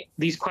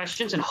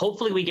questions, and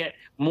hopefully we get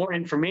more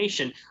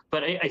information.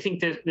 But I think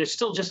there's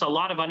still just a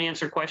lot of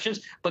unanswered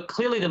questions. But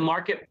clearly the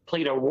market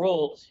played a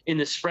role in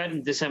the spread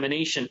and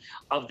dissemination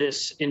of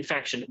this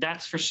infection.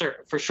 That's for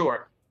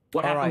sure.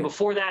 What happened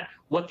before that,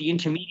 what the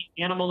intermediate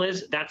animal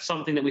is, that's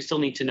something that we still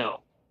need to know.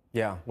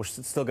 Yeah, we're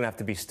still going to have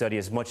to be studied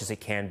as much as it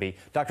can be.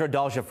 Dr.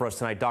 Adalja for us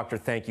tonight. Doctor,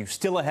 thank you.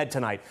 Still ahead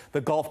tonight, the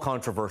golf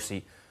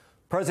controversy.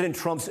 President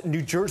Trump's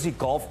New Jersey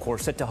golf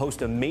course set to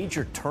host a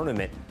major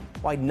tournament.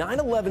 Why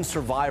 9/11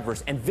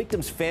 survivors and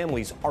victims'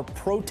 families are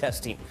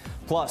protesting.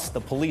 Plus,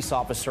 the police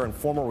officer and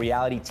former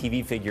reality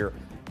TV figure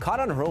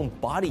caught on her own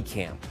body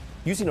cam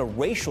using a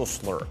racial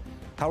slur.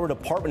 How her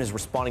department is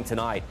responding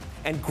tonight.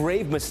 And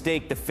grave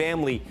mistake, the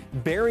family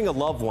burying a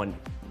loved one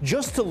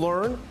just to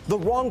learn the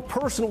wrong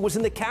person was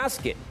in the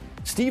casket.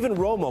 Stephen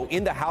Romo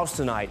in the house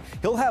tonight.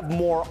 He'll have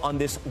more on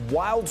this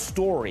wild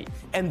story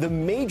and the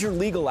major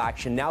legal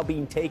action now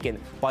being taken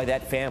by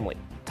that family.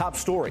 Top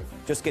story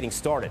just getting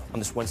started on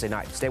this Wednesday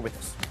night. Stay with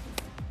us.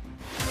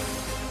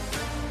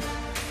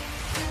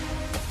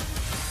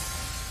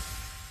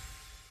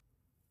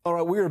 All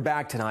right, we are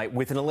back tonight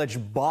with an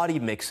alleged body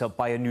mix-up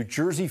by a New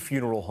Jersey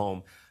funeral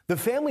home. The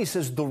family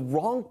says the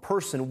wrong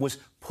person was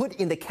put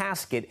in the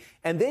casket,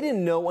 and they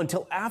didn't know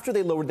until after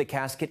they lowered the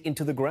casket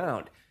into the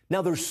ground.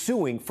 Now they're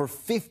suing for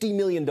 $50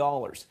 million.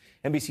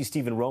 NBC's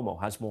Stephen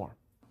Romo has more.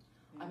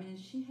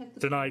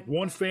 Tonight,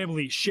 one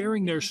family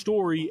sharing their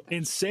story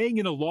and saying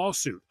in a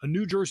lawsuit a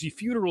New Jersey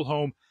funeral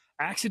home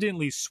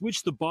accidentally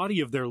switched the body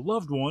of their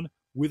loved one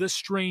with a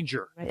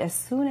stranger. As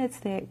soon as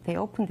they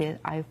opened it,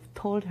 I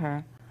told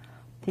her,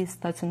 this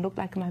doesn't look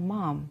like my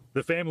mom.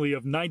 The family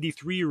of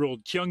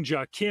 93-year-old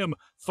Kyung-ja Kim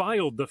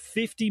filed the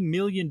 $50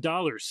 million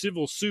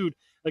civil suit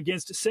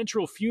against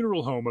Central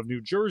Funeral Home of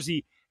New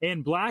Jersey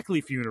and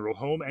Blackley Funeral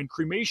Home and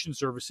Cremation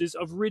Services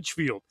of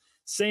Ridgefield,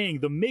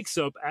 saying the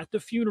mix-up at the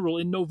funeral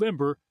in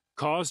November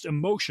caused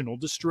emotional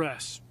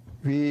distress.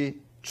 We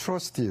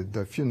trusted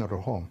the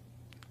funeral home,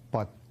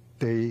 but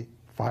they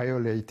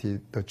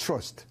violated the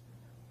trust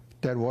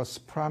that was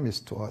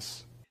promised to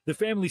us. The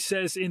family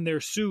says in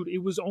their suit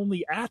it was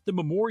only at the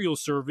memorial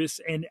service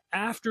and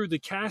after the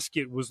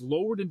casket was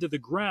lowered into the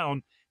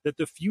ground that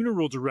the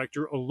funeral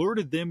director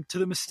alerted them to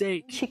the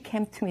mistake. She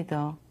came to me,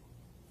 though,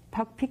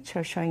 took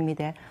picture showing me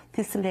that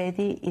this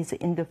lady is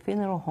in the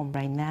funeral home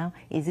right now.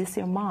 Is this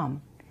your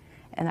mom?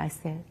 And I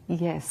said,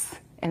 yes,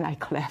 and I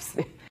collapsed.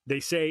 They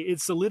say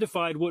it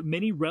solidified what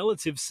many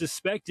relatives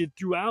suspected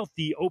throughout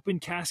the open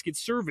casket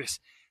service,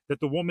 that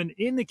the woman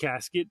in the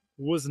casket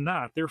was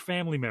not their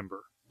family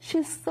member.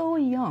 She's so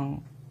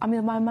young. I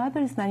mean, my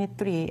mother is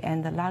 93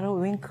 and a lot of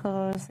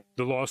wrinkles.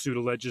 The lawsuit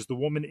alleges the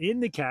woman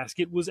in the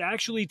casket was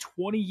actually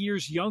 20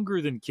 years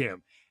younger than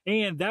Kim,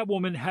 and that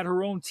woman had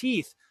her own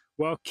teeth,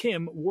 while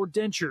Kim wore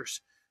dentures.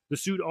 The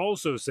suit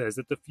also says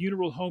that the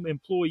funeral home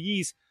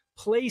employees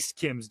placed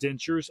Kim's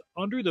dentures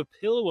under the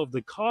pillow of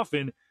the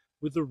coffin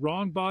with the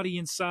wrong body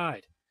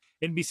inside.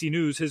 NBC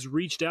News has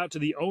reached out to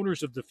the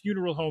owners of the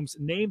funeral homes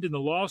named in the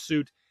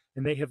lawsuit,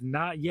 and they have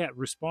not yet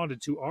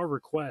responded to our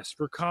request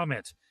for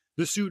comment.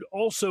 The suit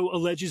also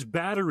alleges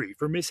battery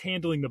for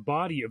mishandling the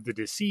body of the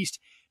deceased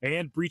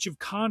and breach of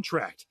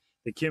contract.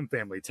 The Kim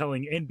family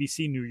telling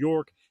NBC New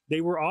York they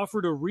were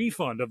offered a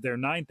refund of their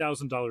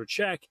 $9,000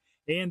 check,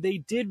 and they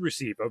did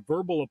receive a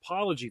verbal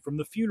apology from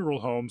the funeral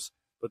homes,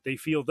 but they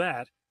feel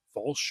that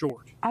falls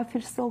short. I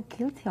feel so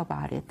guilty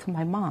about it to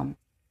my mom.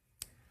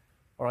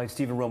 All right,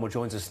 Stephen Romo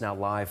joins us now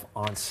live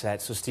on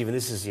set. So, Stephen,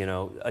 this is,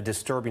 a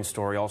disturbing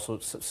story, also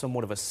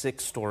somewhat of a sick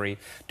story.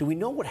 Do we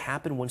know what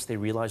happened once they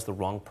realized the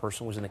wrong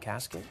person was in the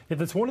casket? Yeah,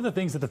 that's one of the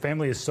things that the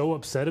family is so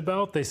upset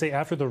about. They say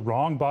after the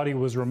wrong body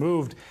was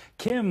removed,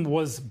 Kim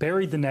was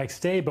buried the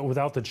next day, but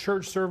without the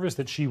church service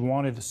that she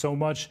wanted so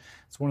much.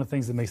 It's one of the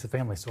things that makes the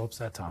family so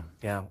upset, Tom.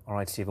 Yeah. All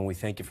right, Stephen, we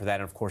thank you for that.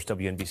 And, of course,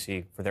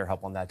 WNBC for their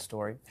help on that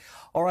story.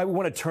 All right, we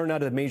want to turn now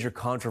to the major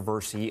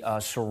controversy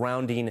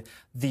surrounding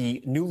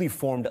the newly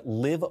formed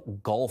Live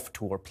Golf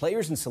Tour.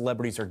 Players and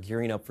celebrities are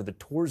gearing up for the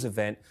tour's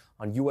event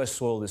on U.S.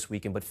 soil this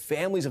weekend, but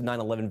families of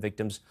 9/11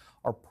 victims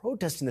are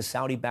protesting the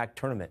Saudi-backed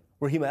tournament.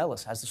 Rahima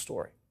Ellis has the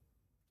story.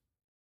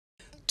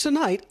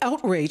 Tonight,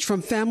 outrage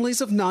from families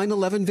of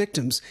 9/11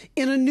 victims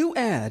in a new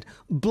ad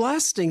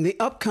blasting the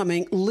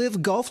upcoming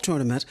Live Golf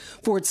Tournament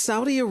for its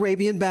Saudi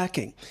Arabian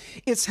backing.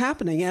 It's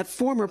happening at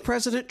former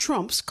President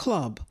Trump's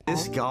club.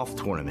 This golf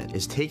tournament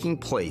is taking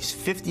place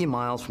 50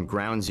 miles from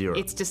Ground Zero.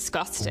 It's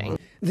disgusting.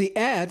 The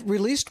ad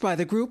released by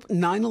the group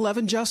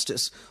 9/11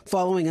 Justice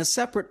following a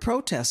separate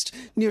protest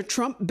near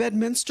Trump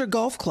Bedminster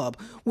Golf Club,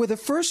 where the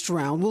first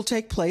round will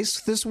take place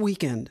this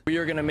weekend. We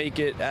are going to make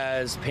it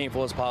as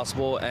painful as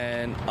possible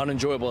and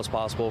unenjoyable as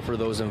possible for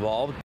those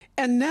involved.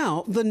 And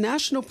now the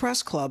National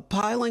Press Club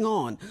piling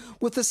on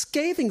with a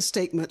scathing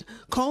statement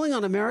calling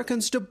on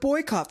Americans to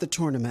boycott the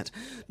tournament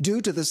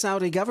due to the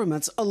Saudi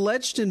government's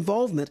alleged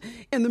involvement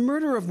in the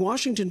murder of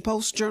Washington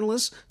Post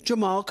journalist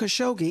Jamal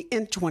Khashoggi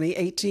in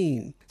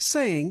 2018,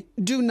 saying,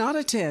 "Do not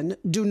attend,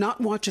 do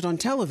not watch it on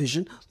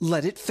television,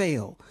 let it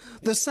fail."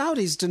 The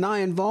Saudis deny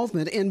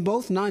involvement in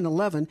both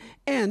 9/11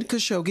 and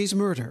Khashoggi's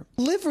murder.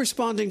 Liv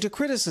responding to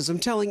criticism,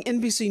 telling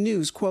NBC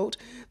News, quote,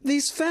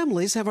 "These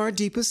families have our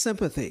deepest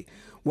sympathy.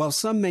 While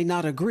some may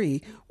not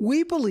agree,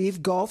 we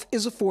believe golf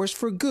is a force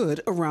for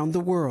good around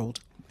the world."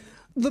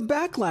 The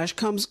backlash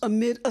comes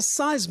amid a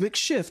seismic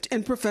shift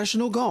in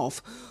professional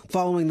golf,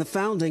 following the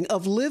founding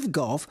of Live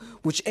Golf,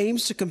 which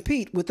aims to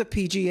compete with the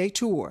PGA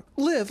Tour.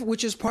 Live,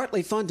 which is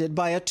partly funded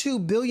by a $2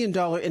 billion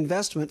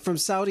investment from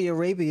Saudi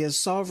Arabia's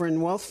sovereign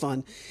wealth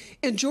fund,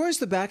 enjoys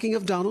the backing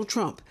of Donald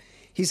Trump.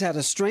 He's had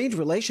a strained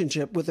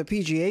relationship with the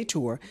PGA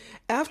Tour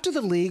after the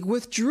league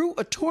withdrew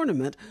a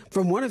tournament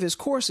from one of his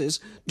courses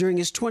during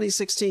his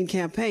 2016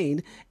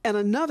 campaign and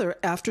another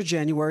after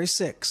January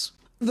 6.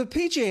 The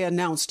PGA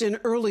announced in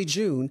early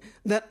June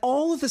that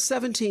all of the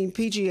 17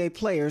 PGA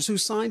players who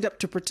signed up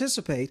to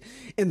participate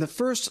in the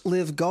first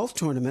Live Golf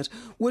Tournament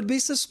would be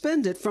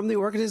suspended from the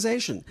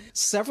organization.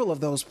 Several of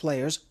those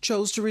players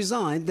chose to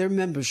resign their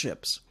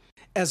memberships.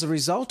 As a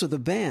result of the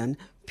ban,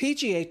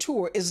 PGA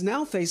Tour is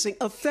now facing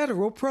a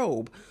federal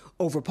probe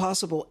over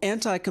possible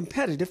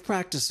anti-competitive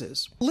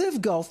practices.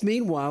 Live Golf,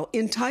 meanwhile,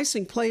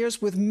 enticing players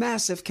with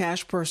massive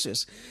cash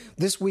purses.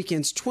 This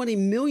weekend's $20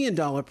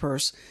 million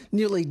purse,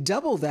 nearly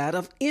double that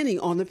of any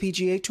on the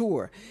PGA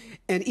Tour,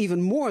 and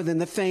even more than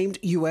the famed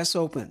U.S.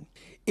 Open.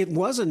 It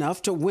was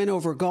enough to win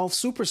over golf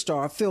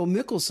superstar Phil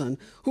Mickelson,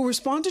 who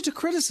responded to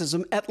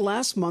criticism at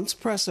last month's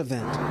press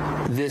event.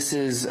 This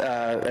is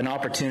an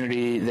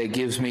opportunity that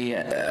gives me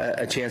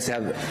a chance to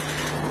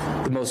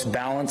have the most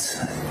balance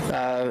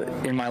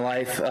in my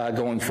life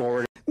going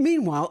forward.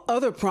 Meanwhile,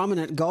 other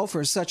prominent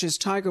golfers such as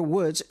Tiger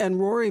Woods and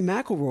Rory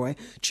McIlroy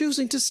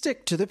choosing to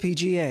stick to the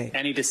PGA.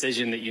 Any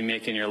decision that you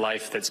make in your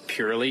life that's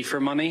purely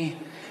for money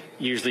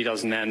usually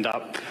doesn't end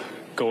up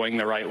going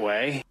the right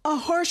way. A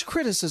harsh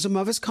criticism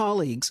of his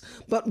colleagues,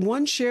 but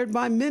one shared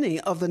by many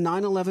of the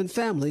 9/11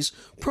 families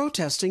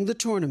protesting the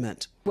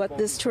tournament. What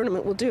this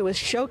tournament will do is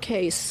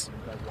showcase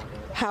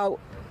how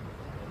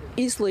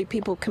easily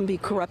people can be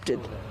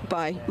corrupted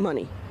by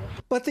money.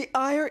 But the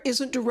ire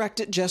isn't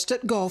directed just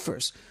at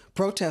golfers.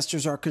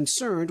 Protesters are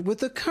concerned with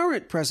the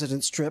current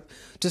president's trip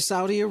to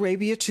Saudi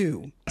Arabia,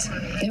 too.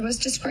 It was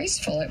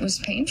disgraceful. It was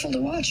painful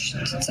to watch.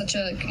 Such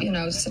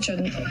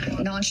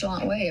a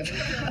nonchalant way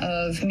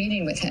of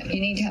meeting with him. You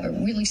need to have a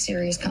really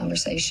serious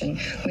conversation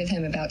with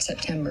him about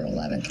September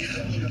 11th.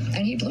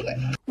 And he blew it.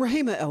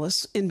 Rahima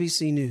Ellis,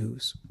 NBC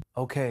News.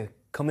 Okay,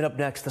 coming up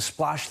next, the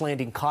splash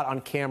landing caught on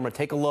camera.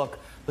 Take a look.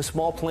 The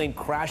small plane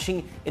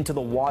crashing into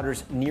the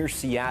waters near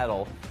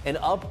Seattle. An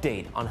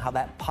update on how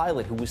that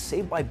pilot who was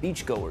saved by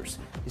beachgoers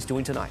is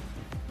doing tonight.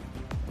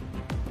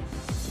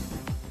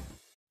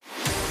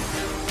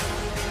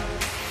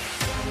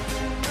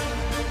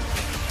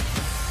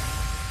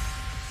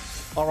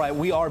 All right,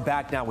 we are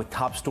back now with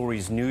Top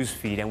Stories news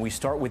feed, and we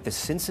start with the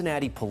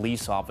Cincinnati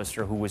police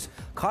officer who was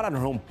caught on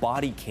her own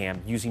body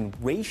cam using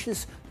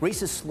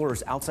racist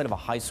slurs outside of a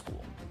high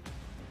school.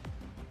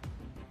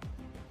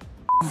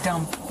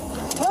 Dumb.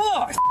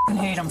 Oh, I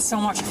hate him so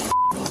much.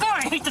 God,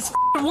 I hate this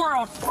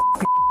world.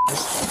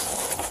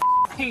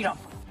 Hate him.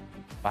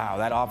 Wow,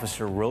 that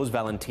officer, Rose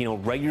Valentino,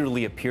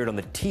 regularly appeared on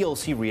the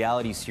TLC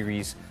reality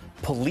series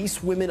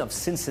Police Women of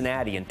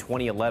Cincinnati in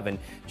 2011.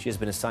 She has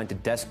been assigned to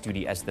desk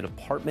duty as the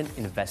department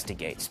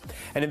investigates.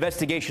 An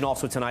investigation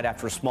also tonight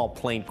after a small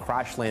plane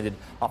crash landed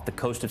off the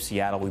coast of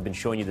Seattle. We've been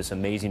showing you this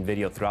amazing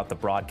video throughout the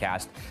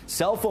broadcast.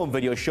 Cell phone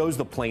video shows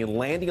the plane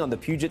landing on the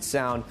Puget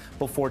Sound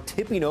before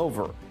tipping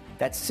over.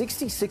 That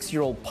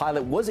 66-year-old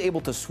pilot was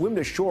able to swim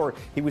to shore.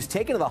 He was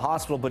taken to the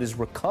hospital but is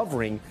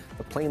recovering.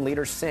 The plane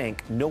later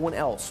sank. No one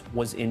else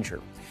was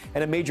injured.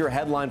 And a major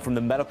headline from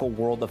the medical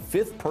world, the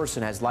fifth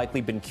person has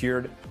likely been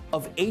cured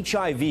of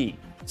HIV.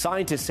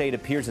 Scientists say it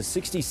appears a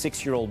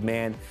 66-year-old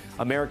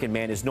American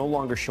man, is no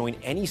longer showing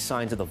any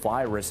signs of the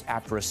virus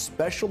after a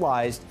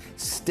specialized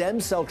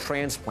stem cell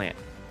transplant.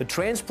 The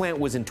transplant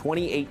was in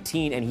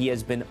 2018, and he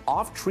has been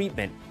off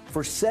treatment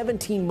for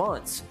 17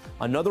 months.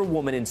 Another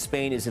woman in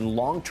Spain is in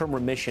long-term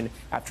remission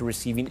after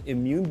receiving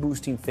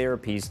immune-boosting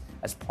therapies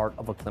as part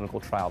of a clinical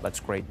trial. That's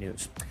great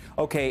news.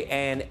 Okay,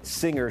 and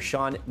singer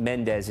Shawn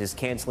Mendes is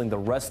canceling the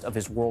rest of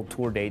his world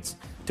tour dates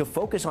to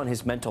focus on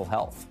his mental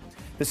health.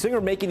 The singer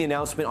making the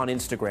announcement on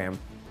Instagram,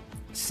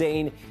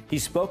 saying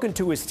he's spoken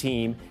to his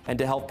team and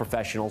to health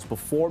professionals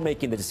before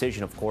making the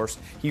decision, of course.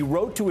 He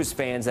wrote to his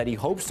fans that he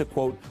hopes to,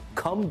 quote,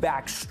 come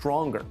back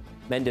stronger.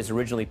 Mendes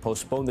originally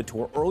postponed the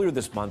tour earlier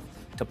this month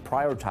to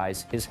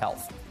prioritize his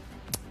health.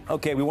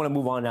 Okay, we want to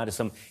move on now to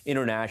some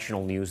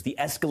international news. The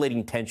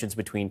escalating tensions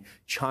between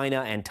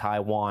China and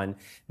Taiwan.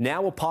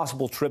 Now a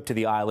possible trip to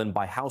the island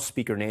by House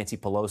Speaker Nancy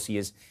Pelosi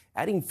is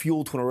adding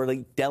fuel to a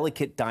really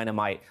delicate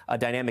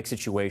dynamic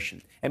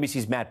situation.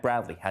 NBC's Matt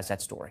Bradley has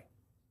that story.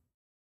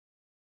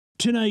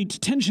 Tonight,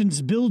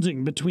 tensions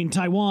building between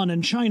Taiwan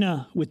and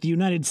China, with the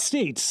United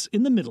States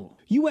in the middle.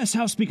 U.S.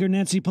 House Speaker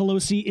Nancy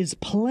Pelosi is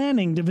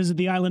planning to visit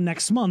the island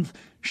next month.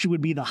 She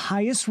would be the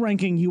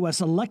highest-ranking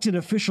U.S. elected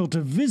official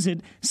to visit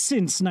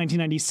since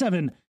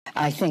 1997.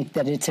 I think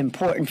that it's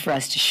important for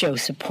us to show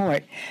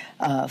support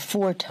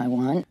for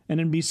Taiwan. And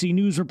NBC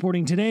News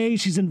reporting today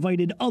she's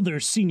invited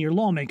other senior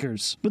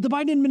lawmakers. But the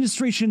Biden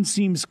administration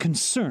seems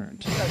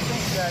concerned. I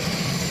think that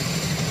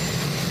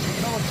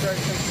the military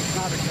thinks it's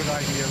not a good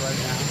idea right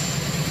now.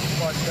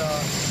 But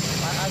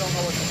I don't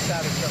know what the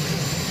status of it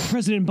is.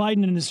 President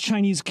Biden and his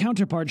Chinese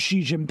counterpart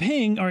Xi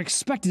Jinping are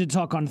expected to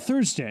talk on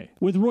Thursday,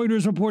 with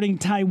Reuters reporting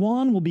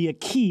Taiwan will be a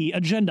key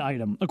agenda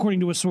item,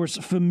 according to a source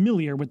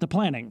familiar with the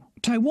planning.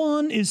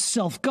 Taiwan is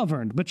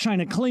self-governed, but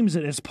China claims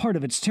it as part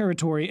of its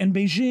territory, and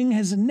Beijing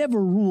has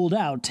never ruled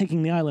out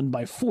taking the island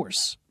by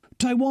force.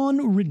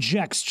 Taiwan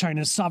rejects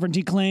China's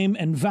sovereignty claim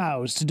and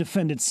vows to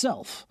defend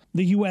itself.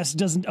 The U.S.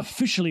 doesn't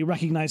officially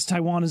recognize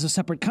Taiwan as a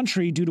separate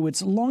country due to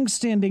its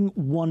long-standing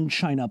one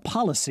China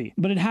policy,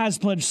 but it has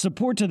pledged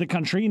support to the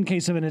country in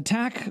case of an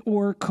attack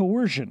or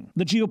coercion.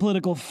 The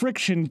geopolitical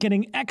friction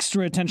getting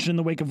extra attention in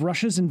the wake of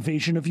Russia's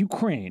invasion of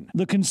Ukraine.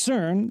 The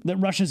concern that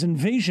Russia's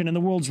invasion and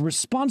the world's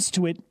response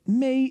to it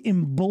may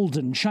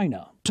embolden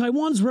China.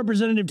 Taiwan's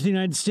representative to the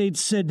United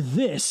States said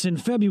this in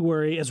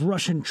February as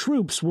Russian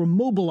troops were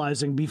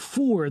mobilizing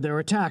before their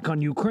attack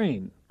on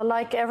Ukraine.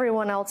 Like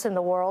everyone else in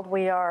the world,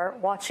 we are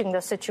watching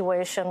the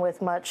situation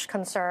with much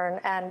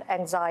concern and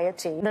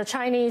anxiety. The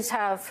Chinese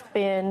have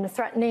been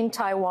threatening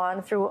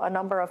Taiwan through a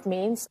number of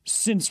means.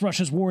 Since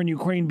Russia's war in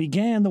Ukraine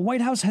began, the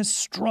White House has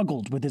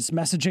struggled with its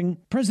messaging.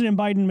 President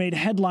Biden made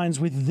headlines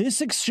with this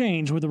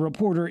exchange with a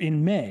reporter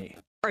in May.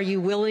 Are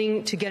you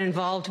willing to get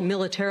involved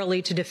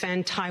militarily to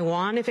defend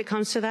Taiwan if it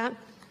comes to that?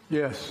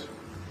 Yes.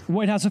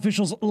 White House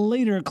officials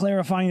later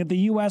clarifying that the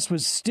U.S.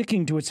 was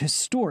sticking to its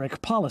historic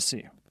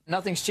policy.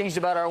 Nothing's changed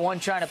about our one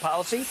China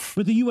policy.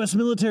 But the U.S.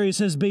 military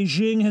says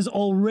Beijing has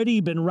already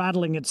been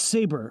rattling its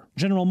saber.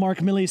 General Mark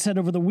Milley said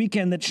over the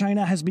weekend that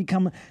China has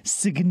become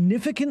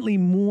significantly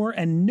more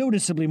and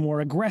noticeably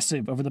more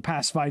aggressive over the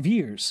past 5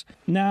 years.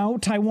 Now,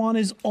 Taiwan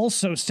is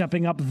also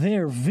stepping up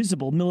their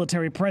visible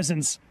military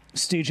presence,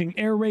 staging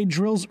air raid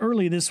drills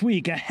early this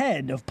week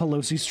ahead of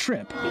Pelosi's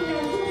trip.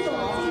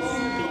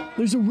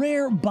 There's a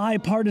rare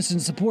bipartisan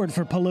support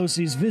for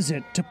Pelosi's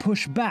visit to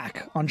push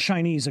back on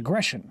Chinese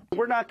aggression.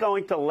 We're not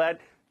going to let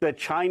the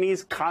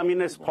Chinese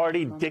Communist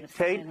Party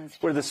dictate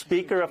where the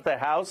Speaker of the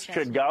House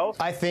should go.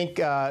 I think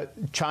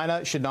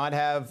China should not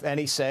have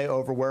any say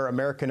over where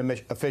American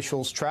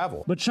officials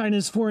travel. But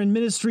China's foreign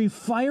ministry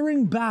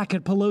firing back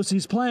at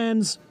Pelosi's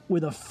plans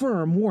with a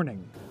firm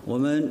warning.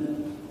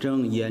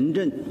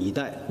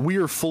 We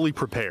are fully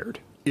prepared.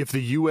 If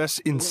the U.S.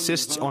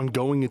 insists on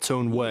going its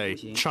own way,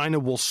 China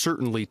will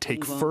certainly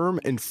take firm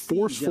and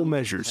forceful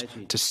measures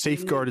to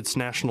safeguard its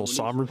national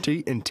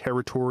sovereignty and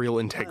territorial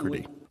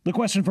integrity. The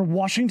question for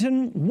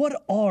Washington,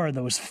 what are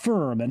those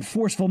firm and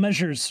forceful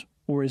measures?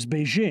 Or is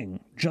Beijing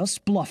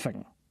just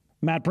bluffing?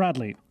 Matt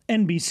Bradley,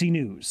 NBC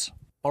News.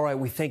 All right,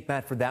 we thank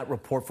Matt for that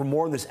report. For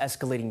more on this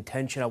escalating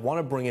tension, I want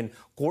to bring in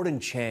Gordon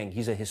Chang.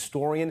 He's a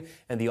historian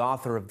and the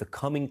author of The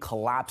Coming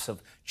Collapse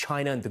of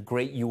China and the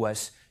Great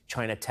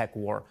U.S.-China Tech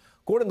War.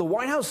 Gordon, the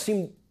White House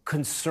seemed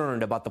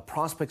concerned about the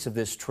prospects of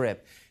this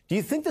trip. Do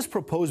you think this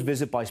proposed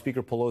visit by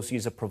Speaker Pelosi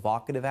is a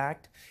provocative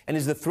act? And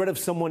is the threat of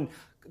someone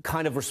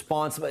kind of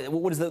responsible?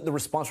 What is the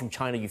response from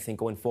China, you think,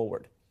 going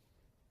forward?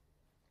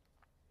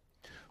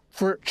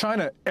 For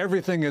China,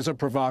 everything is a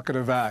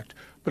provocative act.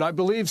 But I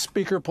believe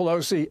Speaker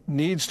Pelosi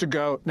needs to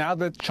go now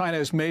that China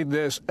has made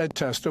this a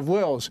test of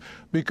wills,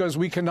 because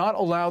we cannot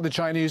allow the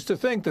Chinese to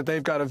think that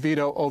they've got a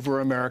veto over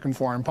American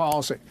foreign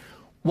policy.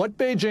 What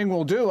Beijing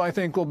will do, I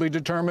think, will be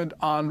determined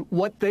on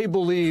what they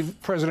believe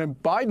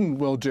President Biden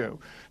will do.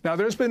 Now,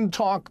 there's been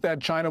talk that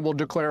China will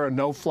declare a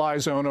no-fly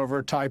zone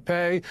over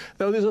Taipei,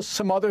 though there's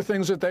some other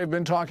things that they've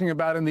been talking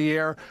about in the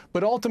air.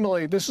 But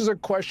ultimately, this is a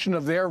question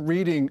of their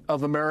reading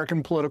of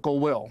American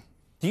political will.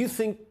 Do you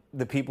think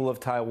the people of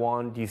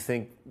Taiwan, do you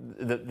think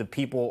the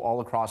people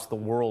all across the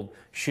world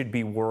should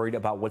be worried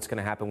about what's going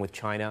to happen with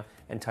China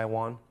and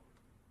Taiwan?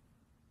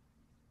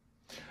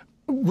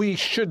 We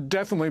should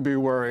definitely be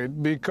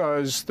worried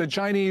because the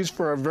Chinese,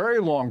 for a very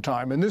long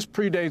time, and this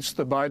predates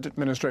the Biden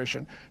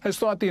administration, has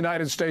thought the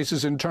United States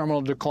is in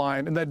terminal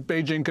decline and that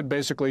Beijing could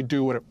basically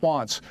do what it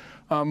wants.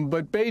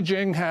 But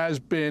Beijing has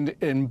been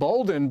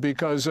emboldened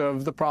because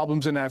of the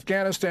problems in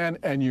Afghanistan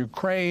and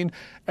Ukraine,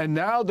 and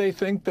now they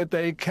think that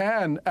they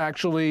can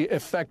actually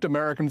affect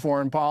American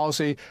foreign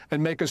policy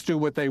and make us do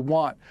what they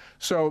want.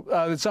 So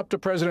it's up to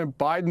President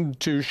Biden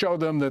to show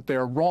them that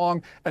they're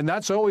wrong, and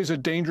that's always a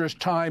dangerous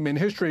time in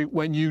history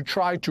when you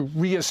try to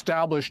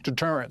reestablish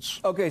deterrence.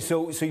 Okay,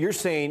 so you're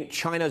saying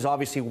China's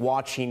obviously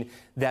watching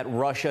that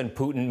Russia and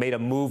Putin made a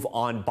move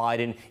on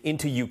Biden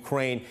into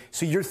Ukraine.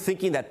 So you're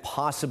thinking that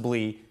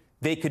possibly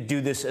they could do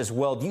this as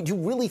well. Do you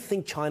really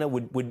think China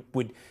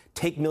would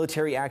take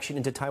military action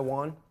into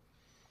Taiwan?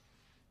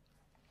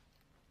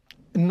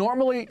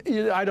 Normally,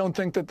 I don't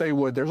think that they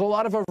would. There's a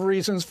lot of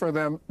reasons for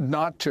them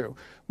not to.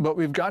 But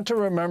we've got to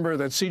remember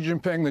that Xi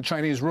Jinping, the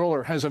Chinese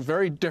ruler, has a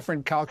very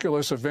different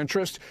calculus of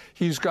interest.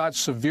 He's got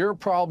severe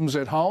problems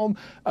at home.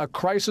 A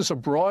crisis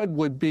abroad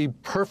would be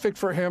perfect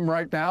for him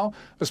right now,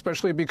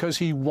 especially because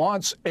he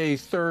wants a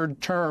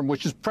third term,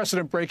 which is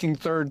precedent-breaking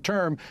third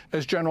term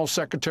as General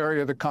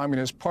Secretary of the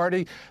Communist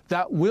Party.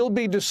 That will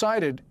be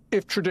decided,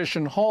 if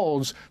tradition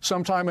holds,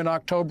 sometime in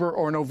October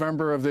or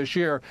November of this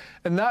year.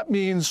 And that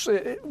means,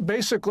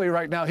 basically,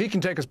 right now, he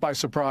can take us by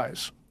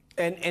surprise.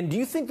 And do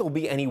you think there'll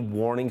be any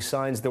warning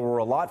signs? There were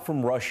a lot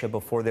from Russia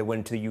before they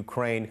went to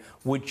Ukraine.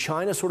 Would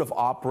China sort of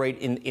operate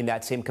in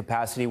that same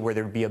capacity where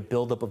there'd be a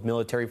buildup of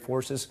military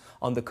forces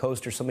on the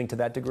coast or something to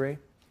that degree?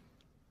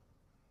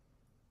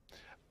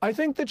 I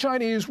think the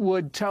Chinese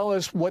would tell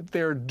us what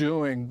they're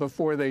doing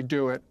before they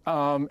do it.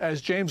 As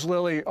James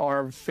Lilly,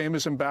 our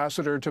famous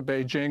ambassador to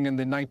Beijing in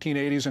the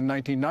 1980s and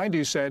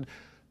 1990s, said,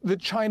 the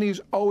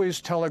Chinese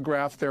always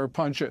telegraph their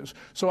punches.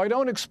 So I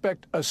don't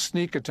expect a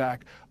sneak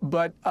attack.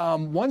 But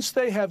once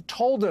they have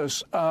told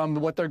us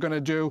what they're going to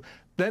do,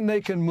 then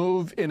they can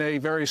move in a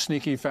very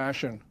sneaky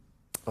fashion.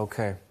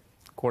 Okay.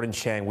 Gordon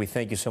Chang, we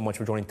thank you so much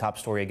for joining Top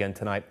Story again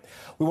tonight.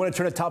 We want to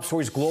turn to Top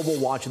Story's Global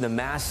Watch and the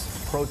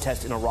mass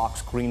protest in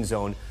Iraq's Green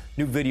Zone.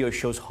 New video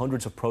shows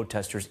hundreds of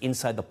protesters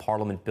inside the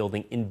parliament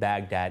building in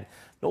Baghdad.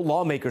 No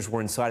lawmakers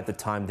were inside at the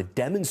time. The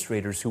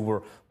demonstrators, who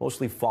were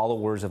mostly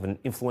followers of an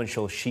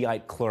influential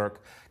Shiite cleric,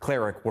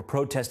 were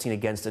protesting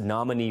against a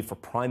nominee for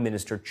prime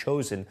minister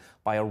chosen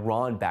by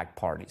Iran-backed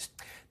parties.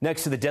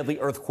 Next to the deadly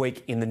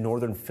earthquake in the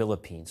northern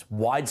Philippines,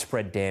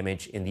 widespread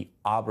damage in the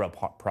Abra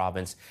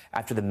province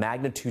after the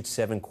magnitude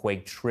 7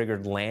 quake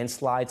triggered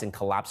landslides and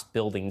collapsed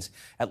buildings.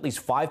 At least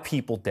 5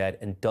 people dead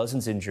and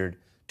dozens injured.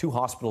 2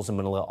 hospitals in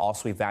Manila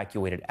also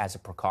evacuated as a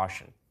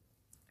precaution.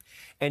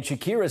 And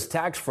Shakira's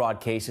tax fraud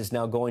case is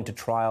now going to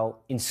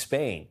trial in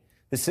Spain.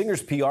 The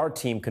singer's PR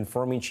team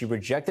confirming she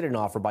rejected an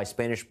offer by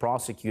Spanish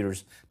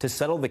prosecutors to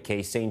settle the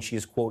case, saying she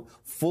is, quote,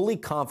 fully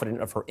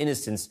confident of her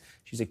innocence.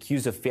 She's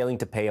accused of failing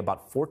to pay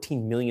about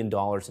 $14 million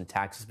in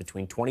taxes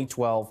between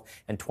 2012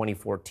 and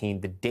 2014.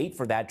 The date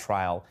for that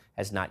trial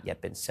has not yet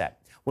been set.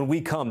 When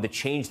we come, the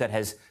change that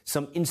has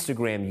some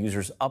Instagram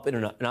users up in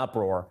an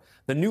uproar,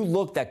 the new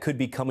look that could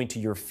be coming to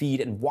your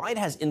feed, and why it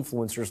has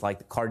influencers like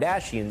the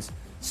Kardashians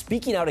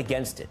speaking out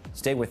against it.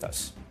 Stay with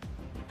us.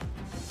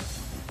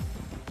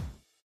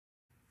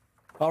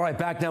 All right,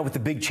 back now with the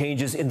big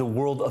changes in the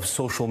world of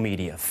social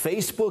media.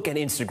 Facebook and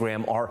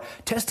Instagram are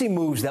testing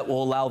moves that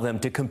will allow them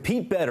to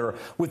compete better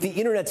with the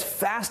internet's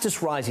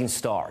fastest rising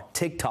star,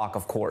 TikTok,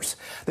 of course.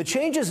 The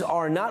changes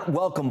are not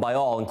welcomed by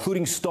all,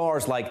 including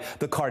stars like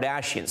the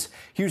Kardashians.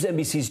 Here's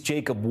NBC's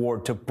Jacob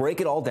Ward to break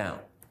it all down.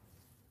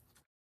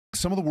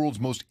 Some of the world's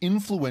most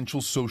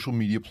influential social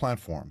media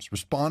platforms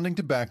responding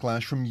to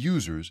backlash from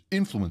users,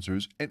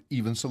 influencers, and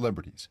even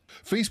celebrities.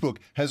 Facebook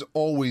has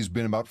always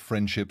been about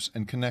friendships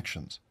and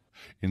connections.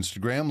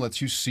 Instagram lets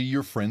you see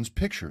your friends'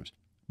 pictures.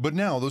 But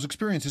now those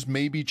experiences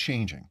may be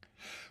changing.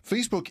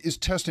 Facebook is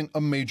testing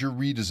a major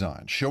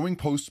redesign, showing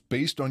posts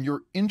based on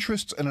your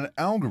interests and an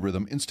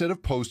algorithm instead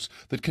of posts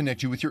that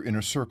connect you with your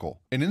inner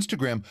circle. And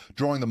Instagram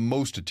drawing the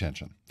most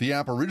attention. The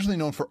app, originally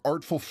known for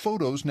artful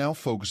photos, now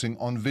focusing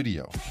on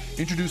video.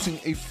 Introducing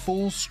a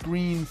full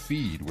screen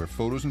feed where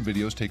photos and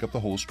videos take up the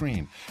whole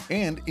screen,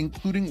 and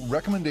including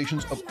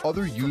recommendations of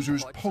other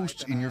users'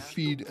 posts in your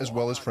feed as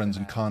well as friends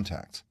and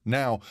contacts.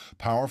 Now,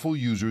 powerful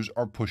users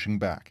are pushing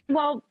back.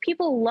 While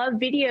people love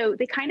video,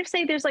 they kind of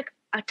say there's like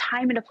a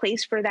time and a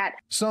place for that.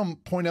 Some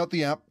point out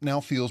the app now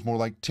feels more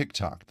like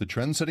TikTok, the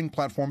trend-setting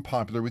platform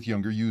popular with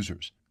younger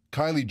users.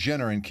 Kylie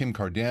Jenner and Kim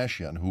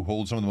Kardashian, who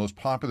hold some of the most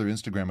popular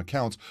Instagram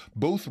accounts,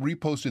 both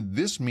reposted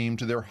this meme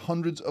to their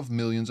hundreds of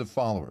millions of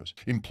followers,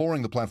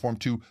 imploring the platform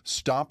to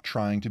stop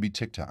trying to be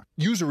TikTok.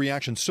 User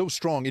reaction so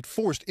strong it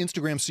forced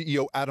Instagram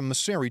CEO Adam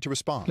Mosseri to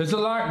respond. There's a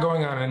lot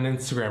going on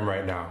Instagram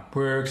right now.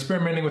 We're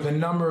experimenting with a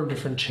number of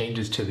different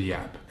changes to the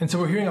app. And so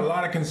we're hearing a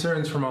lot of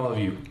concerns from all of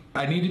you.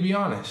 I need to be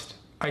honest.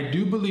 I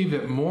do believe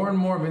that more and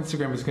more of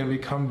Instagram is going to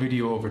become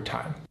video over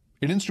time.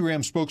 An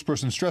Instagram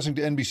spokesperson stressing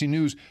to NBC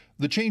News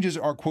the changes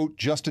are, quote,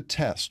 just a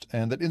test,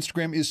 and that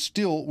Instagram is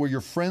still where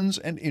your friends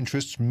and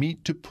interests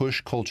meet to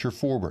push culture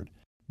forward.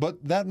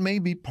 But that may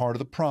be part of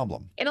the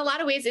problem. In a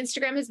lot of ways,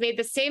 Instagram has made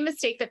the same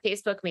mistake that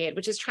Facebook made,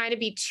 which is trying to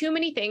be too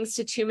many things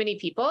to too many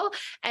people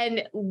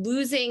and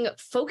losing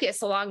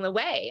focus along the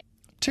way.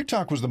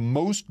 TikTok was the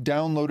most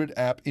downloaded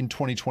app in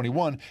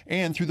 2021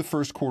 and through the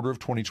first quarter of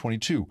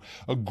 2022,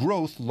 a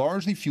growth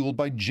largely fueled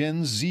by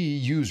Gen Z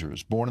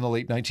users born in the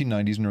late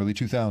 1990s and early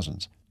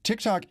 2000s.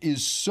 TikTok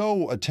is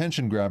so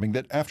attention-grabbing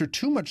that after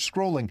too much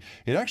scrolling,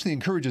 it actually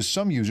encourages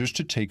some users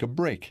to take a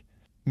break.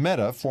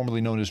 Meta, formerly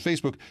known as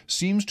Facebook,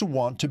 seems to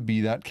want to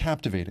be that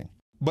captivating.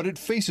 But it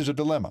faces a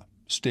dilemma: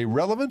 stay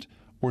relevant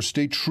or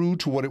stay true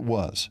to what it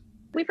was.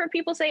 We've heard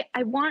people say,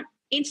 I want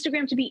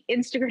Instagram to be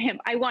Instagram.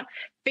 I want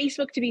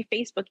Facebook to be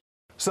Facebook.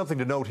 Something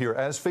to note here,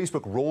 as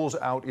Facebook rolls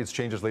out its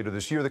changes later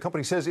this year, the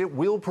company says it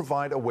will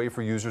provide a way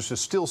for users to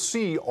still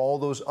see all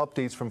those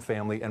updates from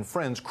family and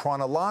friends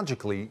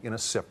chronologically in a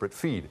separate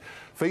feed.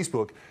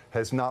 Facebook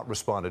has not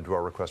responded to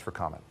our request for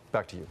comment.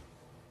 Back to you.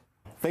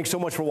 Thanks so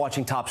much for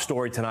watching Top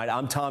Story tonight.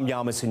 I'm Tom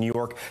Llamas in New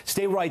York.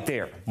 Stay right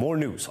there. More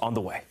news on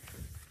the way.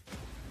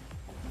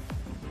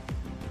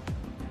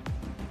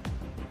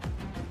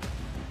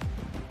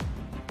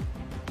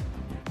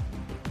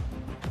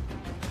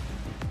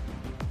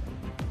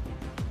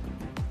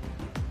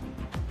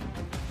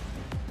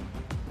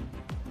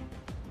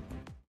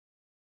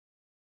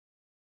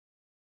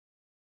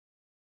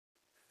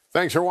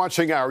 Thanks for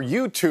watching our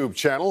YouTube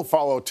channel.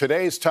 Follow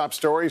today's top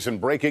stories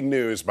and breaking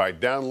news by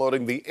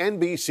downloading the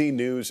NBC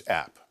News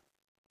app.